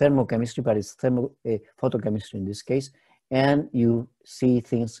also be thermochemistry, but it's photochemistry in this case. And you see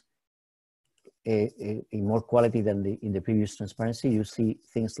things in more quality than in the previous transparency. You see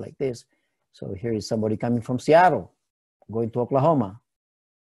things like this. So here is somebody coming from Seattle, going to Oklahoma.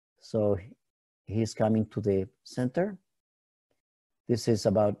 So He's coming to the center. This is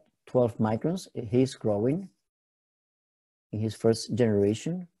about 12 microns. He's growing in his first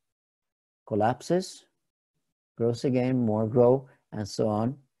generation, collapses, grows again, more grow, and so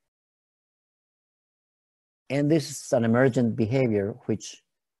on. And this is an emergent behavior, which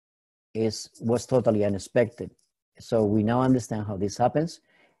was totally unexpected. So we now understand how this happens.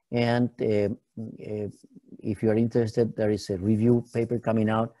 And if you're interested, there is a review paper coming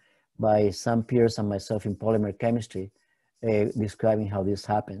out by Sam Pierce and myself in Polymer Chemistry, describing how this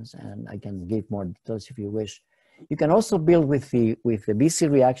happens. And I can give more details if you wish. You can also build with the BC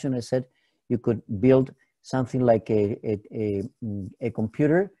reaction. I said you could build something like a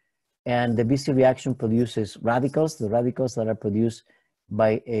computer, and the BC reaction produces radicals. The radicals that are produced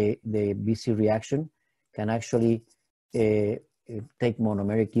by the BC reaction can actually take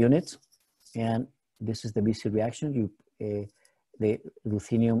monomeric units, and this is the BC reaction. The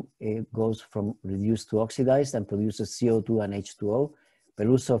ruthenium goes from reduced to oxidized and produces CO2 and H2O.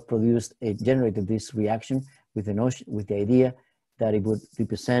 Belousov generated this reaction with the idea that it would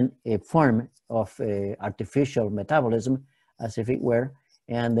represent a form of artificial metabolism, as if it were,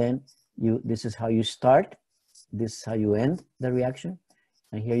 and then this is how you start, this is how you end the reaction,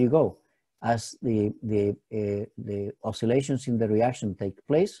 and here you go. As the oscillations in the reaction take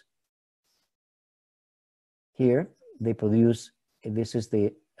place, here they produce, this is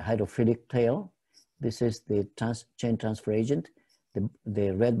the hydrophilic tail, this is the chain transfer agent.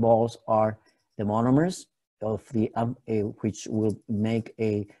 The red balls are the monomers of which will make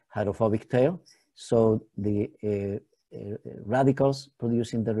a hydrophobic tail. So the radicals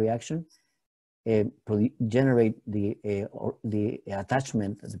producing the reaction generate the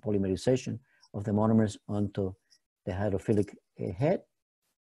attachment, the polymerization of the monomers onto the hydrophilic head,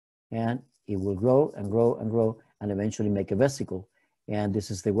 and it will grow and grow and grow and eventually make a vesicle. And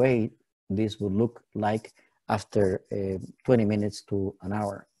this is the way this would look like after 20 minutes to an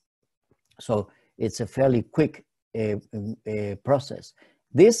hour. So it's a fairly quick process.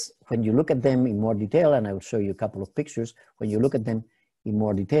 This, when you look at them in more detail, and I will show you a couple of pictures, when you look at them in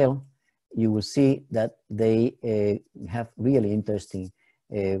more detail, you will see that they have really interesting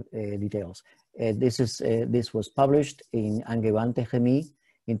details. This was published in Angewandte Chemie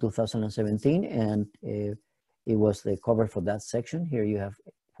in 2017, and it was the cover for that section. Here you have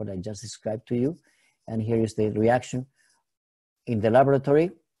what I just described to you, and here is the reaction in the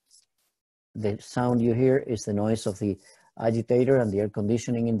laboratory. The sound you hear is the noise of the agitator and the air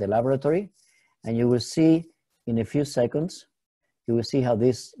conditioning in the laboratory, and you will see in a few seconds, you will see how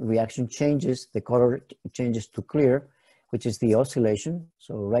this reaction changes. The color changes to clear, which is the oscillation.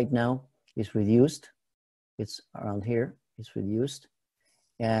 So right now it's reduced. It's around here, it's reduced.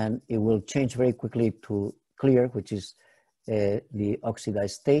 And it will change very quickly to clear, which is the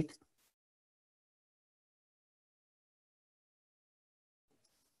oxidized state.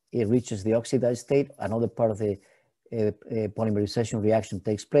 It reaches the oxidized state. Another part of the polymerization reaction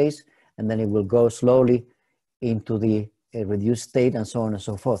takes place, and then it will go slowly into the reduced state, and so on and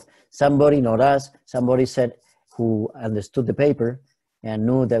so forth. Somebody, not us, somebody said, who understood the paper and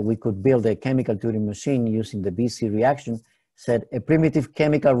knew that we could build a chemical Turing machine using the BC reaction, said a primitive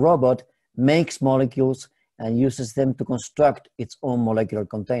chemical robot makes molecules and uses them to construct its own molecular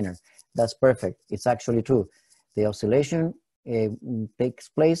container. That's perfect. It's actually true. The oscillation takes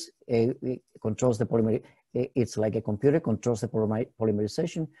place, it controls the polymer. It's like a computer, controls the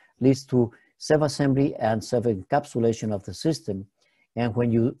polymerization, leads to self-assembly and self-encapsulation of the system. And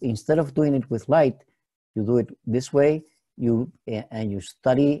when you, instead of doing it with light, you do it this way, and you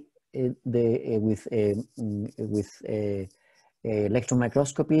study with electron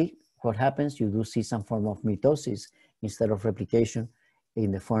microscopy, what happens, you do see some form of mitosis instead of replication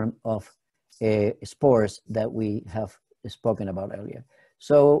in the form of spores that we have spoken about earlier.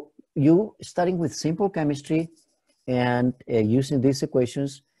 So you, starting with simple chemistry and using these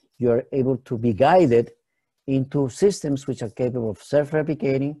equations, you're able to be guided into systems which are capable of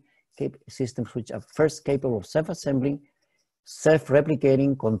self-replicating, systems which are first capable of self-assembling,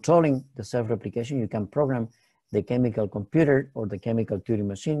 self-replicating, controlling the self-replication. You can program the chemical computer, or the chemical Turing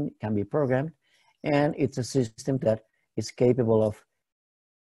machine can be programmed, and it's a system that is capable of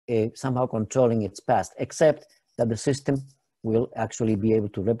somehow controlling its past, except that the system will actually be able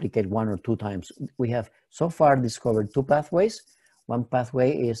to replicate 1 or 2 times. We have so far discovered 2 pathways. One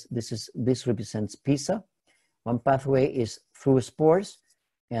pathway is, this represents PISA. One pathway is through spores,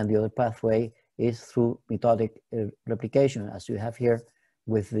 and the other pathway is through mitotic replication, as you have here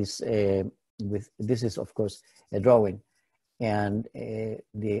with this, this is of course a drawing. and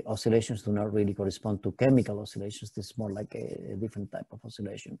the oscillations do not really correspond to chemical oscillations. This is more like a different type of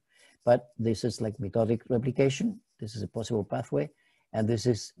oscillation. But this is like mitotic replication. This is a possible pathway. And this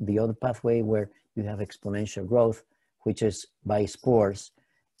is the other pathway where you have exponential growth, which is by spores.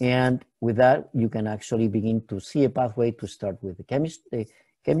 And with that, you can actually begin to see a pathway to start with the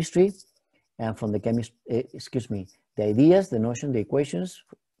chemistry. And from the the ideas, the notion, the equations,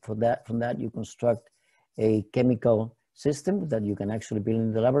 from that you construct a chemical system that you can actually build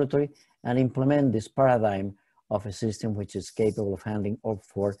in the laboratory and implement this paradigm of a system which is capable of handling all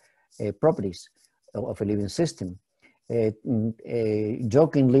four properties of a living system.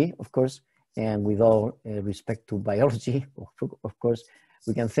 Jokingly, of course, and with all respect to biology, of course,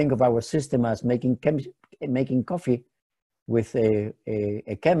 we can think of our system as making coffee with a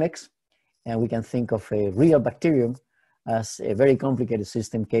Chemex, and we can think of a real bacterium as a very complicated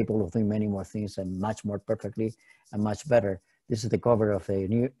system capable of doing many more things and much more perfectly and much better. This is the cover of the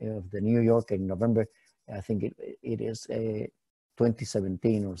New Yorker in November. I think it is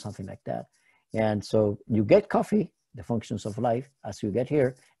 2017 or something like that. And so you get coffee, the functions of life, as you get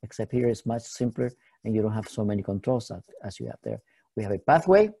here, except here it's much simpler and you don't have so many controls as you have there. We have a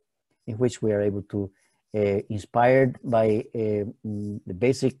pathway in which we are able to, inspired by the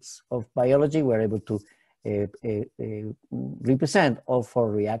basics of biology, we're able to represent all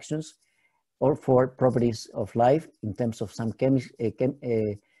four reactions, all four properties of life in terms of some chemical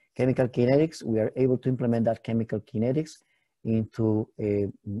kinetics. We are able to implement that chemical kinetics into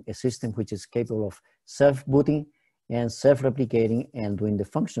a system which is capable of self-booting and self-replicating and doing the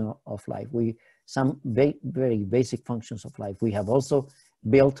function of life. Some very basic functions of life. We have also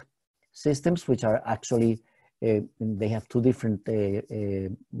built systems which are actually, they have two different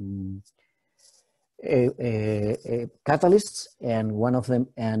catalysts, and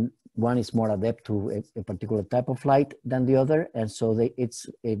one is more adept to a particular type of light than the other, and so they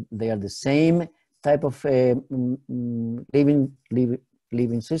are the same type of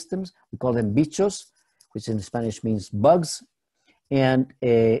living systems. We call them bichos, which in Spanish means bugs, and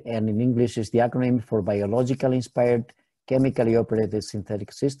in English is the acronym for biologically inspired, chemically operated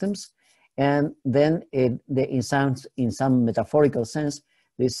synthetic systems. And then in some metaphorical sense,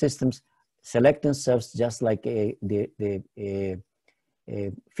 these systems select themselves just like the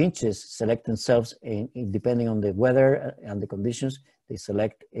finches select themselves depending on the weather and the conditions. They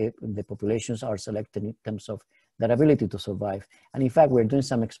select, the populations are selected in terms of their ability to survive. And in fact, we're doing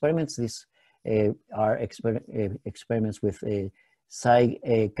some experiments. These are experiments with Sai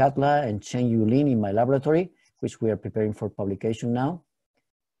Katla and Chen Yu Lin in my laboratory, which we are preparing for publication now,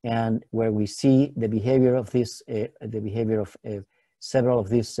 and where we see the behavior of this, several of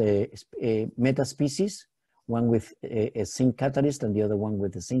these meta species, one with a zinc catalyst and the other one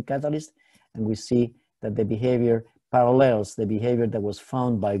with a zinc catalyst, and we see that the behavior parallels the behavior that was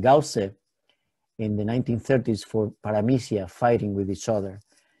found by Gauss in the 1930s for paramecia fighting with each other.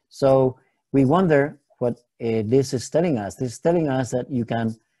 So we wonder what this is telling us. This is telling us that you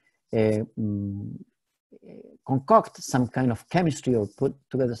can concoct some kind of chemistry or put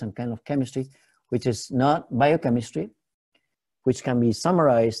together some kind of chemistry which is not biochemistry, which can be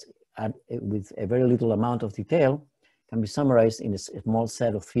summarized with a very little amount of detail, can be summarized in a small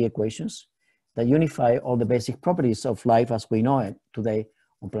set of 3 equations that unify all the basic properties of life as we know it today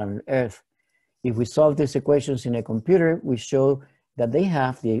on planet Earth. If we solve these equations in a computer, we show that they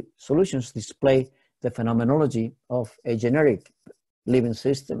have the solutions display the phenomenology of a generic living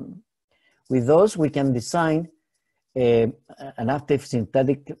system. With those, we can design an active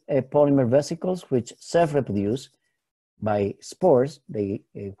synthetic polymer vesicles which self-reproduce by spores.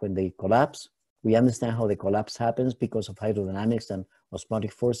 When they collapse, we understand how the collapse happens because of hydrodynamics and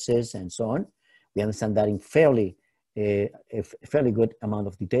osmotic forces and so on. We understand that in a fairly good amount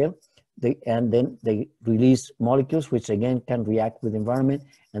of detail. And then they release molecules which again can react with the environment,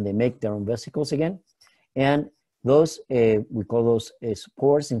 and they make their own vesicles again. And those, we call those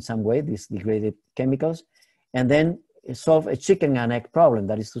spores in some way, these degraded chemicals, and then solve a chicken and egg problem.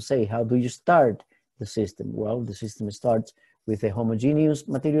 That is to say, how do you start the system? Well, the system starts with a homogeneous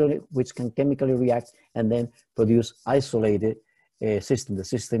material which can chemically react and then produce isolated system. The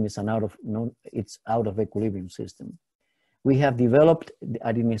system is it's out of equilibrium system. We have developed,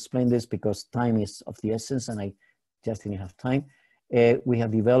 I didn't explain this because time is of the essence and I just didn't have time. We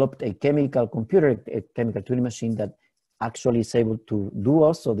have developed a chemical computer, a chemical tuning machine that actually is able to do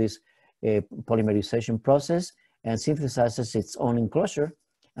also this polymerization process and synthesizes its own enclosure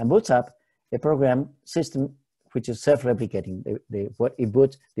and boots up a program system which is self-replicating. What it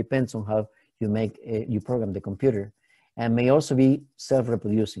boots depends on how you program the computer. and may also be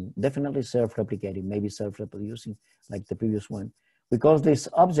self-reproducing, definitely self-replicating, maybe self-reproducing like the previous one. We call these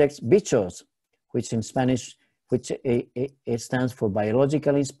objects bichos, which in Spanish, it stands for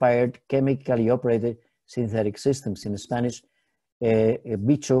biologically inspired, chemically operated synthetic systems. In Spanish, a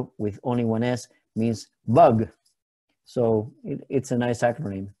bicho with only one S means bug. So it's a nice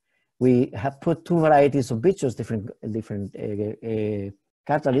acronym. We have put two varieties of bichos, different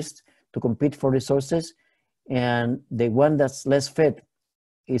catalysts to compete for resources, and the one that's less fit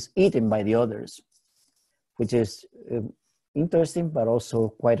is eaten by the others, which is interesting, but also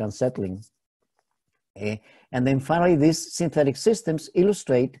quite unsettling. And then finally, these synthetic systems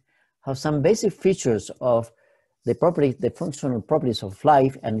illustrate how some basic features of the properties, the functional properties of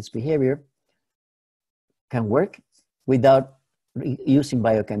life and its behavior can work without using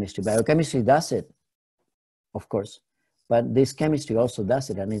biochemistry. Biochemistry does it, of course, but this chemistry also does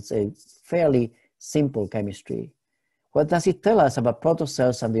it, and it's a fairly simple chemistry. What does it tell us about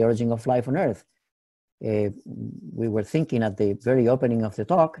protocells and the origin of life on Earth? We were thinking at the very opening of the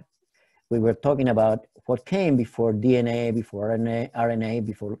talk, we were talking about what came before DNA, before RNA,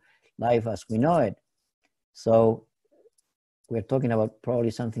 before life as we know it. So we're talking about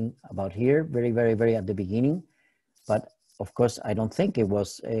probably something about here, very, very, very at the beginning. But of course, I don't think it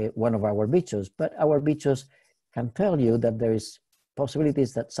was one of our bichos, but our bichos can tell you that there is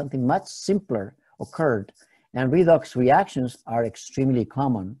possibilities that something much simpler occurred. And redox reactions are extremely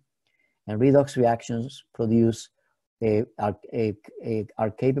common. And redox reactions produce,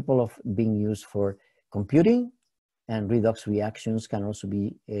 are capable of being used for computing, and redox reactions can also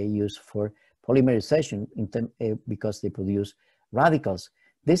be used for polymerization because they produce radicals.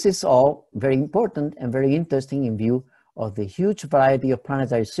 This is all very important and very interesting in view of the huge variety of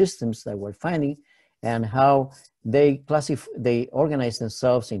planetary systems that we're finding and how they organize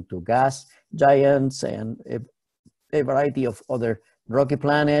themselves into gas giants and a variety of other rocky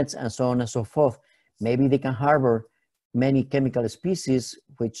planets and so on and so forth. Maybe they can harbor many chemical species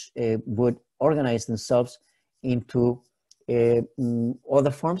which would organize themselves into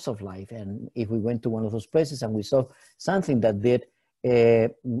other forms of life. And if we went to one of those places and we saw something that did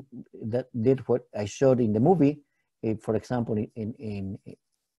what I showed in the movie, for example, in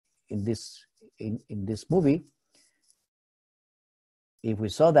this movie, if we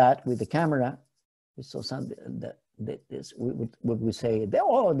saw that with the camera, we saw something that this, we say,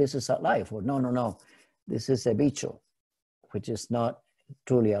 oh, this is alive, or no, this is a bicho, which is not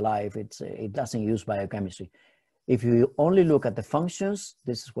truly alive. It doesn't use biochemistry. If you only look at the functions,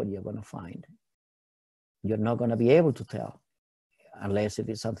 this is what you're going to find. You're not going to be able to tell unless it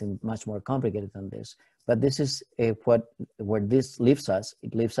is something much more complicated than this. But this is where this leaves us.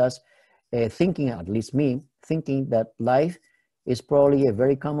 It leaves us thinking, at least me, thinking that life is probably a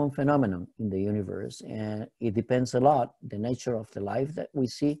very common phenomenon in the universe. And it depends a lot, the nature of the life that we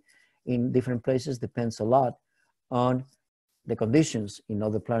see in different places depends a lot on the conditions in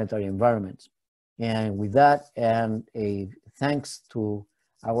other planetary environments. And with that, and thanks to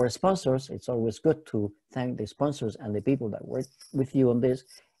our sponsors, it's always good to thank the sponsors and the people that work with you on this.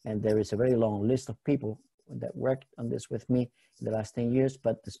 And there is a very long list of people that worked on this with me in the last 10 years,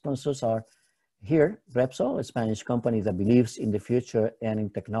 but the sponsors are here, Repsol, a Spanish company that believes in the future and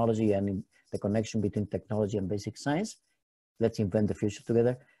in technology and in the connection between technology and basic science. Let's invent the future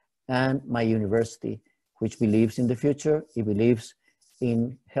together. And my university, which believes in the future, it believes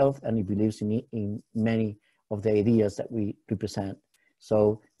in health, and it believes in many of the ideas that we represent.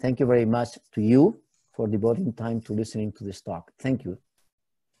 So thank you very much to you for devoting time to listening to this talk. Thank you.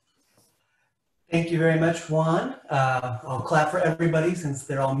 Thank you very much, Juan. I'll clap for everybody since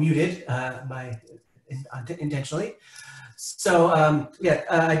they're all muted intentionally. So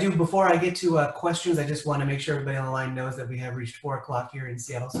I do, before I get to questions, I just want to make sure everybody on the line knows that we have reached 4 o'clock here in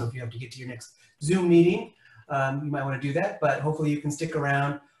Seattle. So if you have to get to your next Zoom meeting, you might want to do that, but hopefully you can stick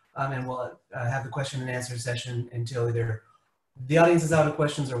around and we'll have the question and answer session until either the audience is out of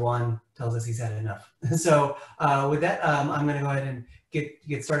questions or Juan tells us he's had enough. So with that, I'm going to go ahead and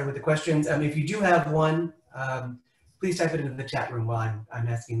get started with the questions. If you do have one, please type it into the chat room while I'm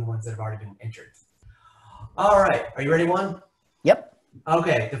asking the ones that have already been entered. All right, are you ready, Juan? Yep.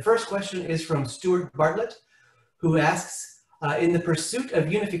 Okay, the first question is from Stuart Bartlett, who asks, in the pursuit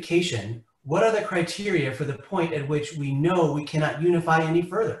of unification, what are the criteria for the point at which we know we cannot unify any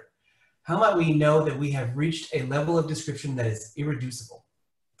further? How might we know that we have reached a level of description that is irreducible?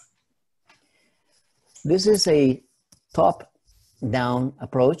 This is a top-down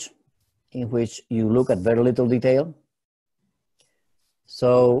approach in which you look at very little detail.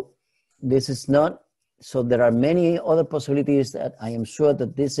 So this is not, so there are many other possibilities that I am sure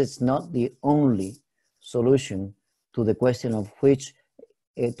that this is not the only solution to the question of which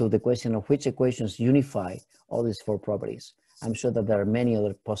equations unify all these four properties. I'm sure that there are many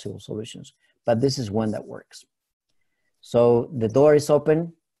other possible solutions, but this is one that works. So the door is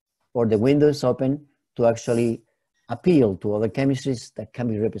open, or the window is open, to actually appeal to other chemistries that can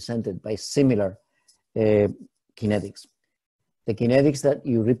be represented by similar kinetics. The kinetics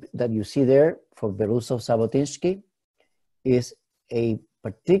that you see there for Belousov-Zhabotinsky is a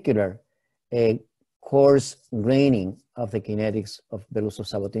particular coarse graining of the kinetics of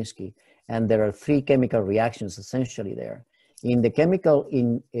Belousov-Zhabotinsky, and there are three chemical reactions essentially there. In the chemical,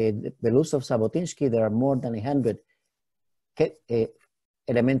 in Belousov-Zhabotinsky, there are more than 100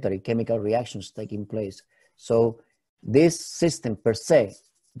 elementary chemical reactions taking place. So this system per se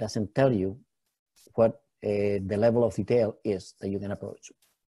doesn't tell you what the level of detail is that you can approach.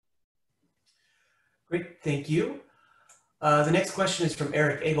 Great, thank you. The next question is from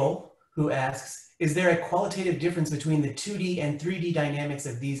Eric Egel, who asks, is there a qualitative difference between the 2D and 3D dynamics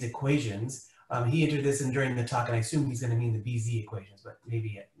of these equations? He entered this in during the talk, and I assume he's going to mean the BZ equations, but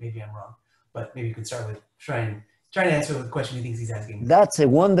maybe I'm wrong. But maybe you can start with trying to answer the question he thinks he's asking. That's a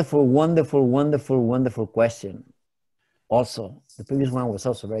wonderful, wonderful, wonderful, wonderful question. Also, the previous one was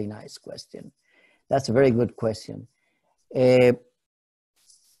also a very nice question. That's a very good question. The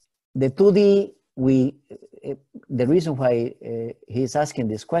 2D, the reason why he's asking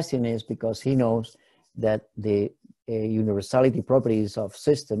this question is because he knows that the universality properties of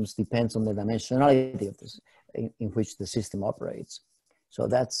systems depends on the dimensionality of this, in which the system operates. So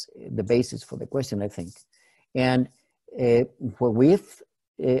that's the basis for the question, I think. And what we've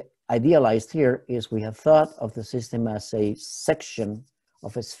idealized here is we have thought of the system as a section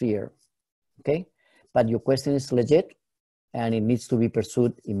of a sphere, okay? But your question is legit, and it needs to be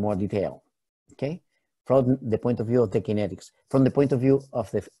pursued in more detail, okay? From the point of view of the kinetics, from the point of view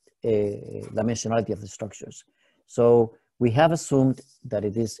of the dimensionality of the structures. So we have assumed that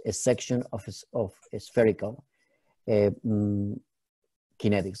it is a section of a spherical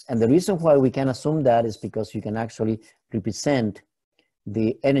kinetics. And the reason why we can assume that is because you can actually represent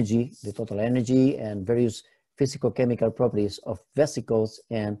the energy, the total energy, and various physical-chemical properties of vesicles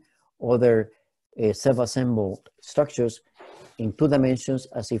and other self-assembled structures in 2 dimensions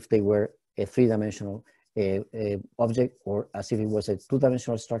as if they were a 3-dimensional object, or as if it was a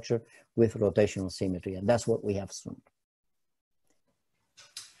 2-dimensional structure with rotational symmetry. And that's what we have assumed.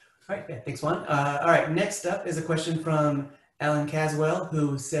 All right, yeah, thanks, Juan. All right, next up is a question from Alan Caswell,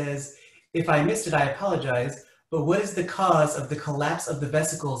 who says, if I missed it, I apologize, but what is the cause of the collapse of the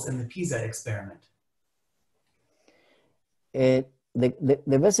vesicles in the PISA experiment? The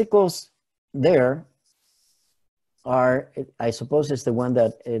vesicles there are, I suppose, is the one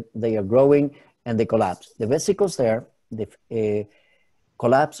that they are growing and they collapse. The vesicles there, they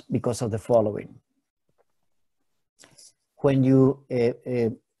collapse because of the following. When you,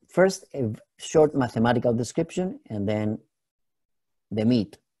 first a short mathematical description and then the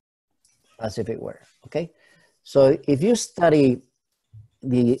meat, as if it were, okay? So if you study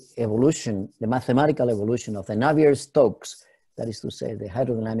the evolution, the mathematical evolution of the Navier-Stokes, that is to say the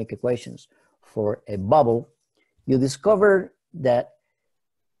hydrodynamic equations for a bubble, you discover that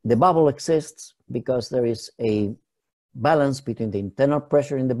the bubble exists because there is a balance between the internal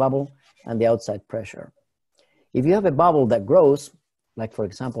pressure in the bubble and the outside pressure. If you have a bubble that grows, like for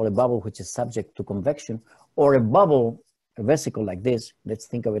example, a bubble which is subject to convection, or a bubble, a vesicle like this, let's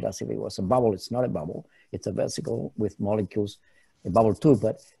think of it as if it was a bubble. It's not a bubble, it's a vesicle with molecules, a bubble too,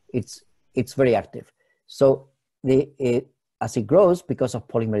 but it's very active. So as it grows because of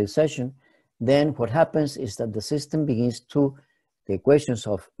polymerization, then what happens is that the system begins to, the equations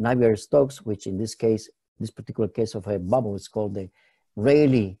of Navier-Stokes, which in this case, this particular case of a bubble is called the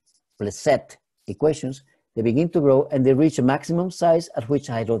Rayleigh-Plesset equations, they begin to grow and they reach a maximum size at which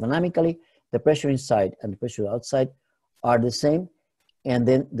hydrodynamically the pressure inside and the pressure outside are the same, and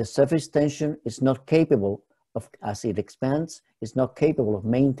then the surface tension is not capable of, as it expands, is not capable of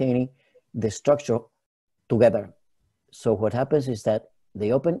maintaining the structure together. So what happens is that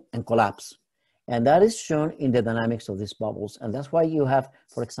they open and collapse. And that is shown in the dynamics of these bubbles. And that's why you have,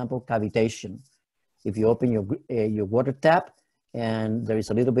 for example, cavitation. If you open your water tap and there is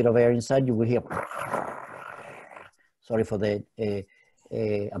a little bit of air inside, you will hear, sorry for the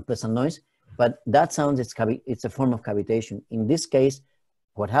unpleasant noise, but that sound, it's a form of cavitation. In this case,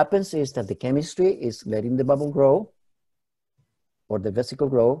 what happens is that the chemistry is letting the bubble grow or the vesicle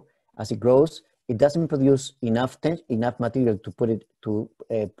grow. As it grows, it doesn't produce enough material to put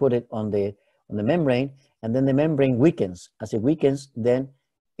it on the membrane, and then the membrane weakens. As it weakens, then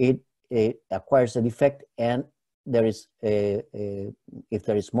it acquires a defect, and there is if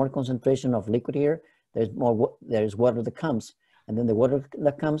there is more concentration of liquid here, there's water that comes, and then the water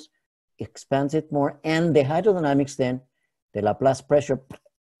that comes expands it more, and the hydrodynamics then, the Laplace pressure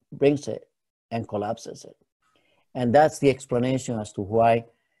brings it and collapses it. And that's the explanation as to why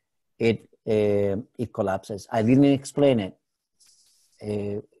it collapses. I didn't explain it.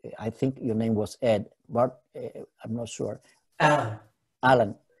 I think your name was Ed, but I'm not sure. Alan.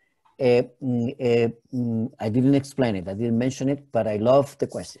 Alan. I didn't explain it. I didn't mention it, but I love the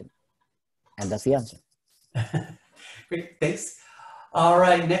question. And that's the answer. Great, thanks. All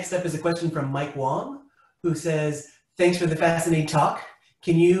right, next up is a question from Mike Wong, who says, thanks for the fascinating talk.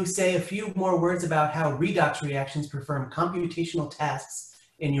 Can you say a few more words about how redox reactions perform computational tasks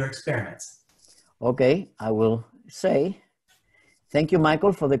in your experiments? Okay, I will say, thank you,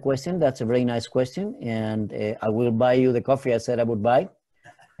 Michael, for the question. That's a very nice question. And I will buy you the coffee I said I would buy.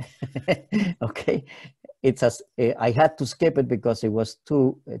 Okay, I had to skip it because it was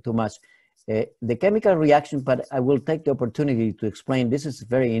too much. The chemical reaction, but I will take the opportunity to explain. This is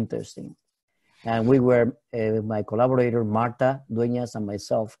very interesting. And we were, my collaborator, Marta Dueñas, and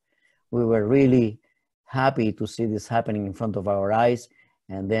myself, we were really happy to see this happening in front of our eyes.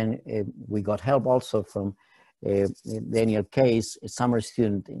 And then we got help also from Daniel Case, a summer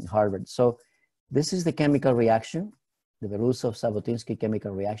student in Harvard. So this is the chemical reaction, the Belousov-Zhabotinsky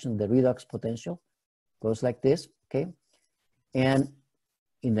chemical reaction. The redox potential goes like this, okay? And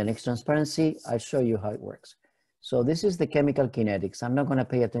in the next transparency, I'll show you how it works. So this is the chemical kinetics. I'm not going to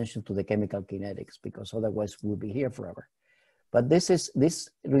pay attention to the chemical kinetics because otherwise we'll be here forever. But this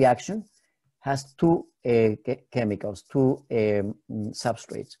reaction has two chemicals, two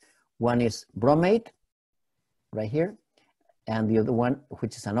substrates. One is bromate, right here, and the other one,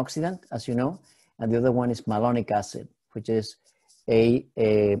 which is an oxidant, as you know, and the other one is malonic acid, which is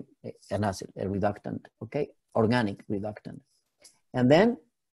an acid, a reductant, okay, organic reductant. And then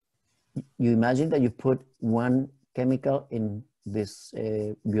you imagine that you put one chemical in this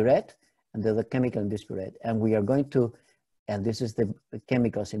burette and the other chemical in this burette. And we are going to, and this is the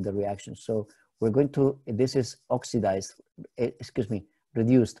chemicals in the reaction. So we're going to, this is oxidized,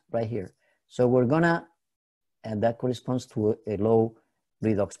 reduced right here. So we're gonna, and that corresponds to a low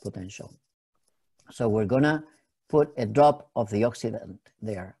redox potential. So we're gonna put a drop of the oxidant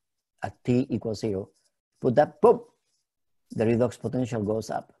there at T equals 0. Put that, boom, the redox potential goes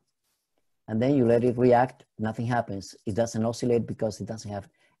up. And then you let it react, nothing happens. It doesn't oscillate because it doesn't have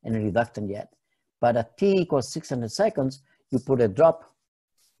any reductant yet. But at T equals 600 seconds, you put a drop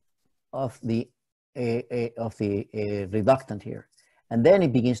of the reductant here. And then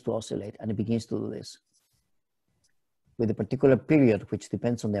it begins to oscillate and it begins to do this with a particular period, which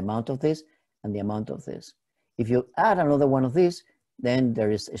depends on the amount of this and the amount of this. If you add another one of these, then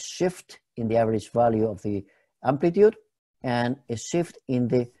there is a shift in the average value of the amplitude and a shift in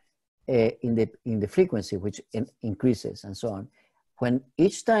the frequency, which increases and so on. When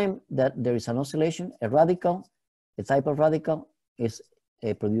each time that there is an oscillation, a radical, a type of radical is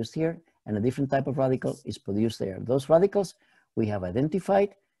produced here, and a different type of radical is produced there. Those radicals we have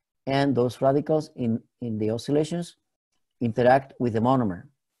identified, and those radicals in the oscillations interact with the monomer.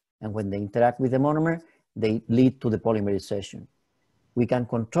 And when they interact with the monomer, they lead to the polymerization. We can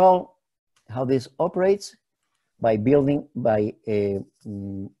control how this operates by building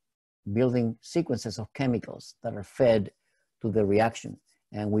sequences of chemicals that are fed to the reaction.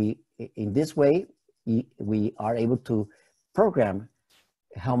 And in this way, we are able to program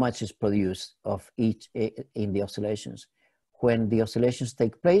how much is produced of each in the oscillations. When the oscillations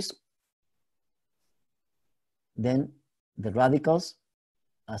take place, then the radicals,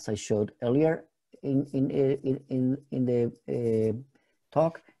 as I showed earlier in the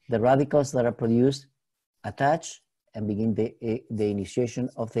talk, the radicals that are produced attach and begin the initiation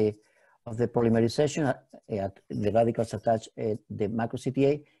of the polymerization. The radicals attach the macro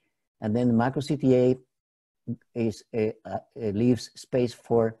CTA, and then the macro CTA leaves space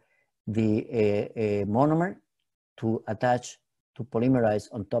for the monomer to attach, to polymerize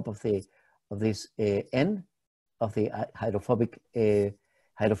on top of this N of the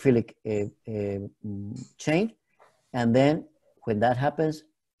hydrophilic chain. And then when that happens,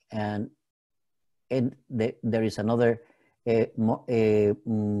 and there is another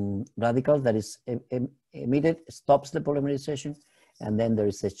radical that is emitted, stops the polymerization, and then there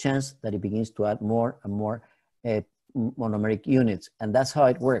is a chance that it begins to add more and more monomeric units. And that's how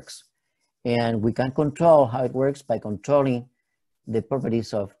it works. And we can control how it works by controlling the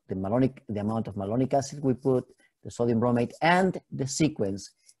properties of the amount of malonic acid we put, the sodium bromate, and the sequence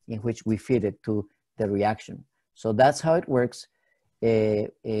in which we feed it to the reaction. So that's how it works.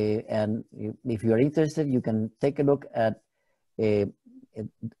 And if you are interested, you can take a look at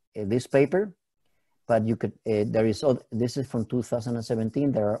this paper. but you could, this is from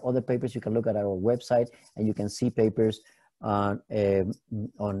 2017. There are other papers you can look at our website, and you can see papers on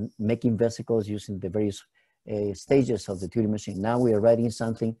making vesicles using the various stages of the Turing machine. Now we are writing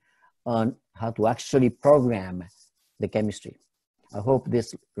something on how to actually program the chemistry. I hope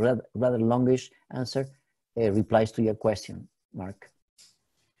this rather longish answer replies to your question, Mark.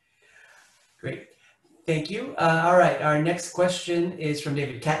 Great, thank you. All right, our next question is from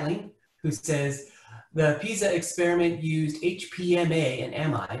David Catling, who says, the PISA experiment used HPMA and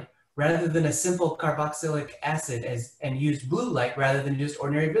amide rather than a simple carboxylic acid and used blue light rather than just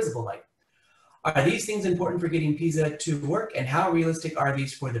ordinary visible light. Are these things important for getting PISA to work, and how realistic are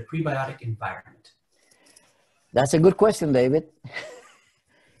these for the prebiotic environment? That's a good question, David.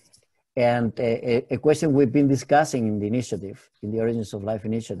 And a question we've been discussing in the initiative, in the Origins of Life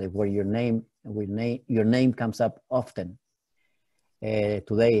initiative, where your name comes up often.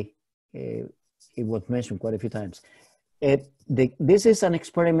 Today, it was mentioned quite a few times. This is an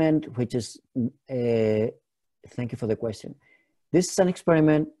experiment which is, thank you for the question. This is an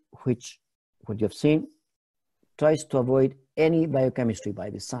experiment which, what you've seen, tries to avoid any biochemistry by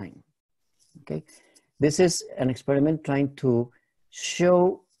design, okay? This is an experiment trying to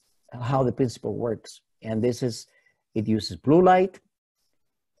show how the principle works. And it uses blue light.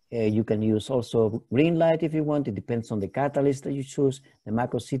 You can use also green light if you want. It depends on the catalyst that you choose, the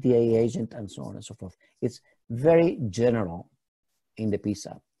macro CTA agent, and so on and so forth. It's very general in the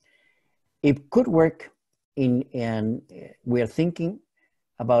PISA. It could work and we are thinking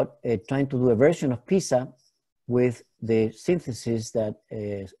about trying to do a version of PISA with the synthesis that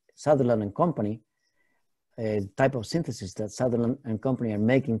Sutherland and Company, type of synthesis that Sutherland and Company are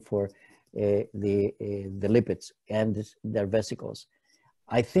making for the lipids and their vesicles.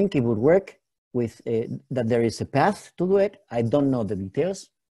 I think it would work with that there is a path to do it. I don't know the details,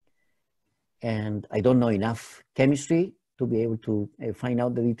 and I don't know enough chemistry to be able to find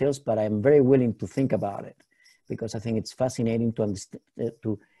out the details, but I'm very willing to think about it because I think it's fascinating to understand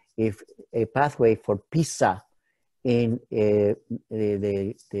if a pathway for PISA in the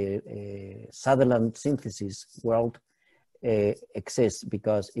Sutherland synthesis world exists,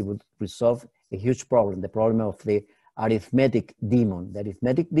 because it would resolve a huge problem, the problem of the arithmetic demon. The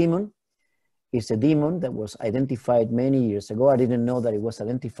arithmetic demon is a demon that was identified many years ago. I didn't know that it was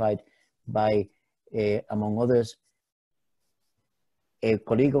identified by, among others, a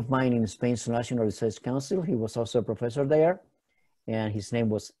colleague of mine in Spain's National Research Council. He was also a professor there, and his name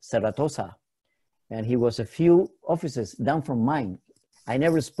was Serratosa. And he was a few offices down from mine. I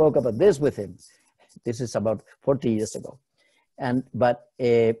never spoke about this with him. This is about 40 years ago. But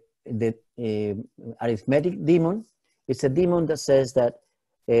the arithmetic demon, it's a demon that says that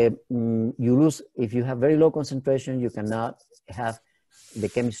you lose, if you have very low concentration, you cannot have the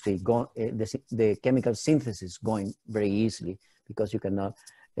chemistry going, the chemical synthesis going very easily, because you cannot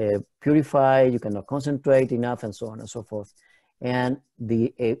purify, you cannot concentrate enough, and so on and so forth. And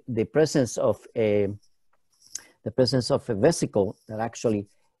the presence of a vesicle that actually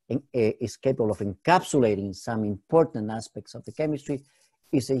is capable of encapsulating some important aspects of the chemistry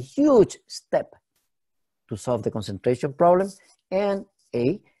is a huge step to solve the concentration problem, and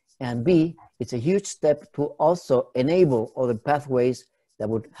A, and B, it's a huge step to also enable other pathways that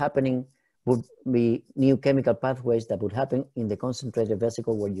would be new chemical pathways that would happen in the concentrated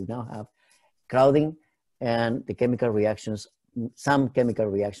vesicle, where you now have crowding, and the chemical reactions, some chemical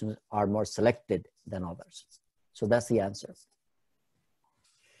reactions are more selected than others. So that's the answer.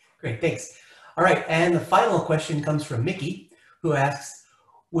 Great, thanks. All right, and the final question comes from Mickey, who asks,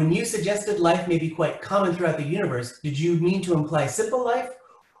 when you suggested life may be quite common throughout the universe, did you mean to imply simple life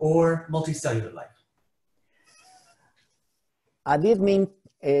or multicellular life? I did mean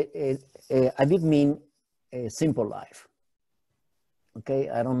a simple life. Okay,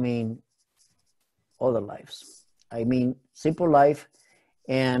 I don't mean other lives. I mean simple life,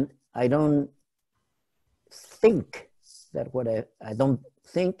 and I don't think that what I don't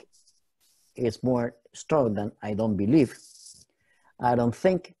think is more strong than I don't believe. I don't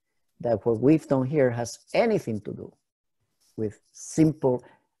think that what we've done here has anything to do with simple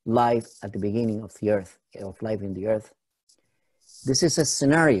life at the beginning of the earth, of life in the earth. This is a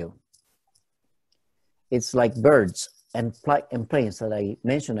scenario. It's like birds and planes that I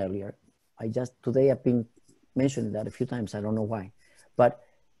mentioned earlier. Today I've been mentioning that a few times, I don't know why. But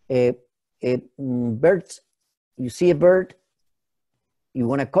birds, you see a bird, you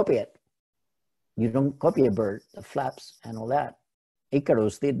want to copy it. You don't copy a bird that flaps and all that.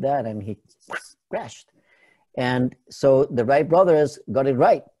 Icarus did that and he crashed. And so the Wright brothers got it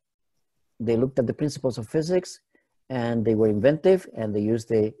right. They looked at the principles of physics, and they were inventive, and they used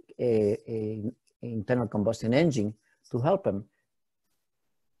the internal combustion engine to help him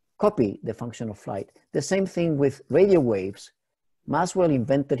copy the function of light. The same thing with radio waves. Maxwell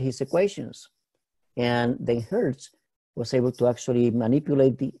invented his equations, and then Hertz was able to actually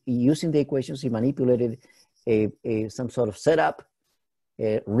manipulate using the equations, he manipulated some sort of setup,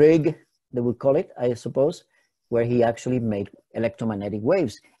 a rig, they would call it, I suppose, where he actually made electromagnetic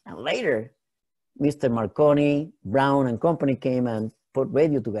waves. And later, Mr. Marconi, Brown, and company came and put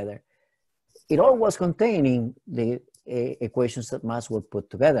radio together. It all was contained in the equations that Maxwell put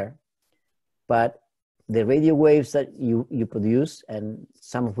together, but the radio waves that you produce, and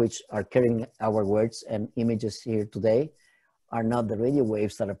some of which are carrying our words and images here today, are not the radio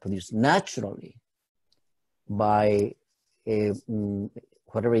waves that are produced naturally by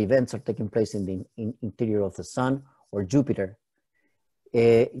whatever events are taking place in the interior of the sun or Jupiter,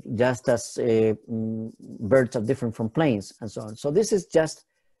 just as birds are different from planes and so on. So this is just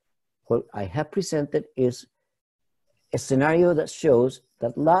what I have presented is a scenario that shows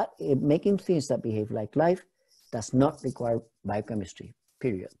that making things that behave like life does not require biochemistry,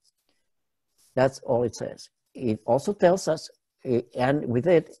 period. That's all it says. It also tells us, and with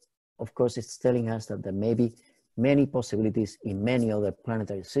it, of course, it's telling us that there may be many possibilities in many other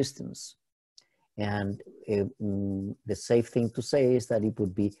planetary systems. And the safe thing to say is that it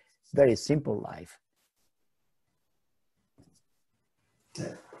would be very simple life.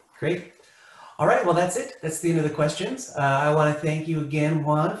 Great. All right, well, that's it. That's the end of the questions. I want to thank you again,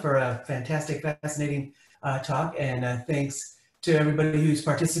 Juan, for a fantastic, fascinating talk, and thanks to everybody who's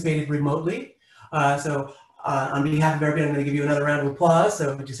participated remotely. On behalf of everybody, I'm going to give you another round of applause.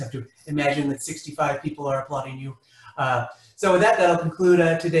 So we just have to imagine that 65 people are applauding you. So with that, that'll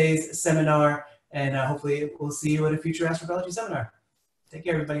conclude today's seminar, and hopefully we'll see you at a future astrobiology seminar. Take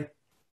care, everybody.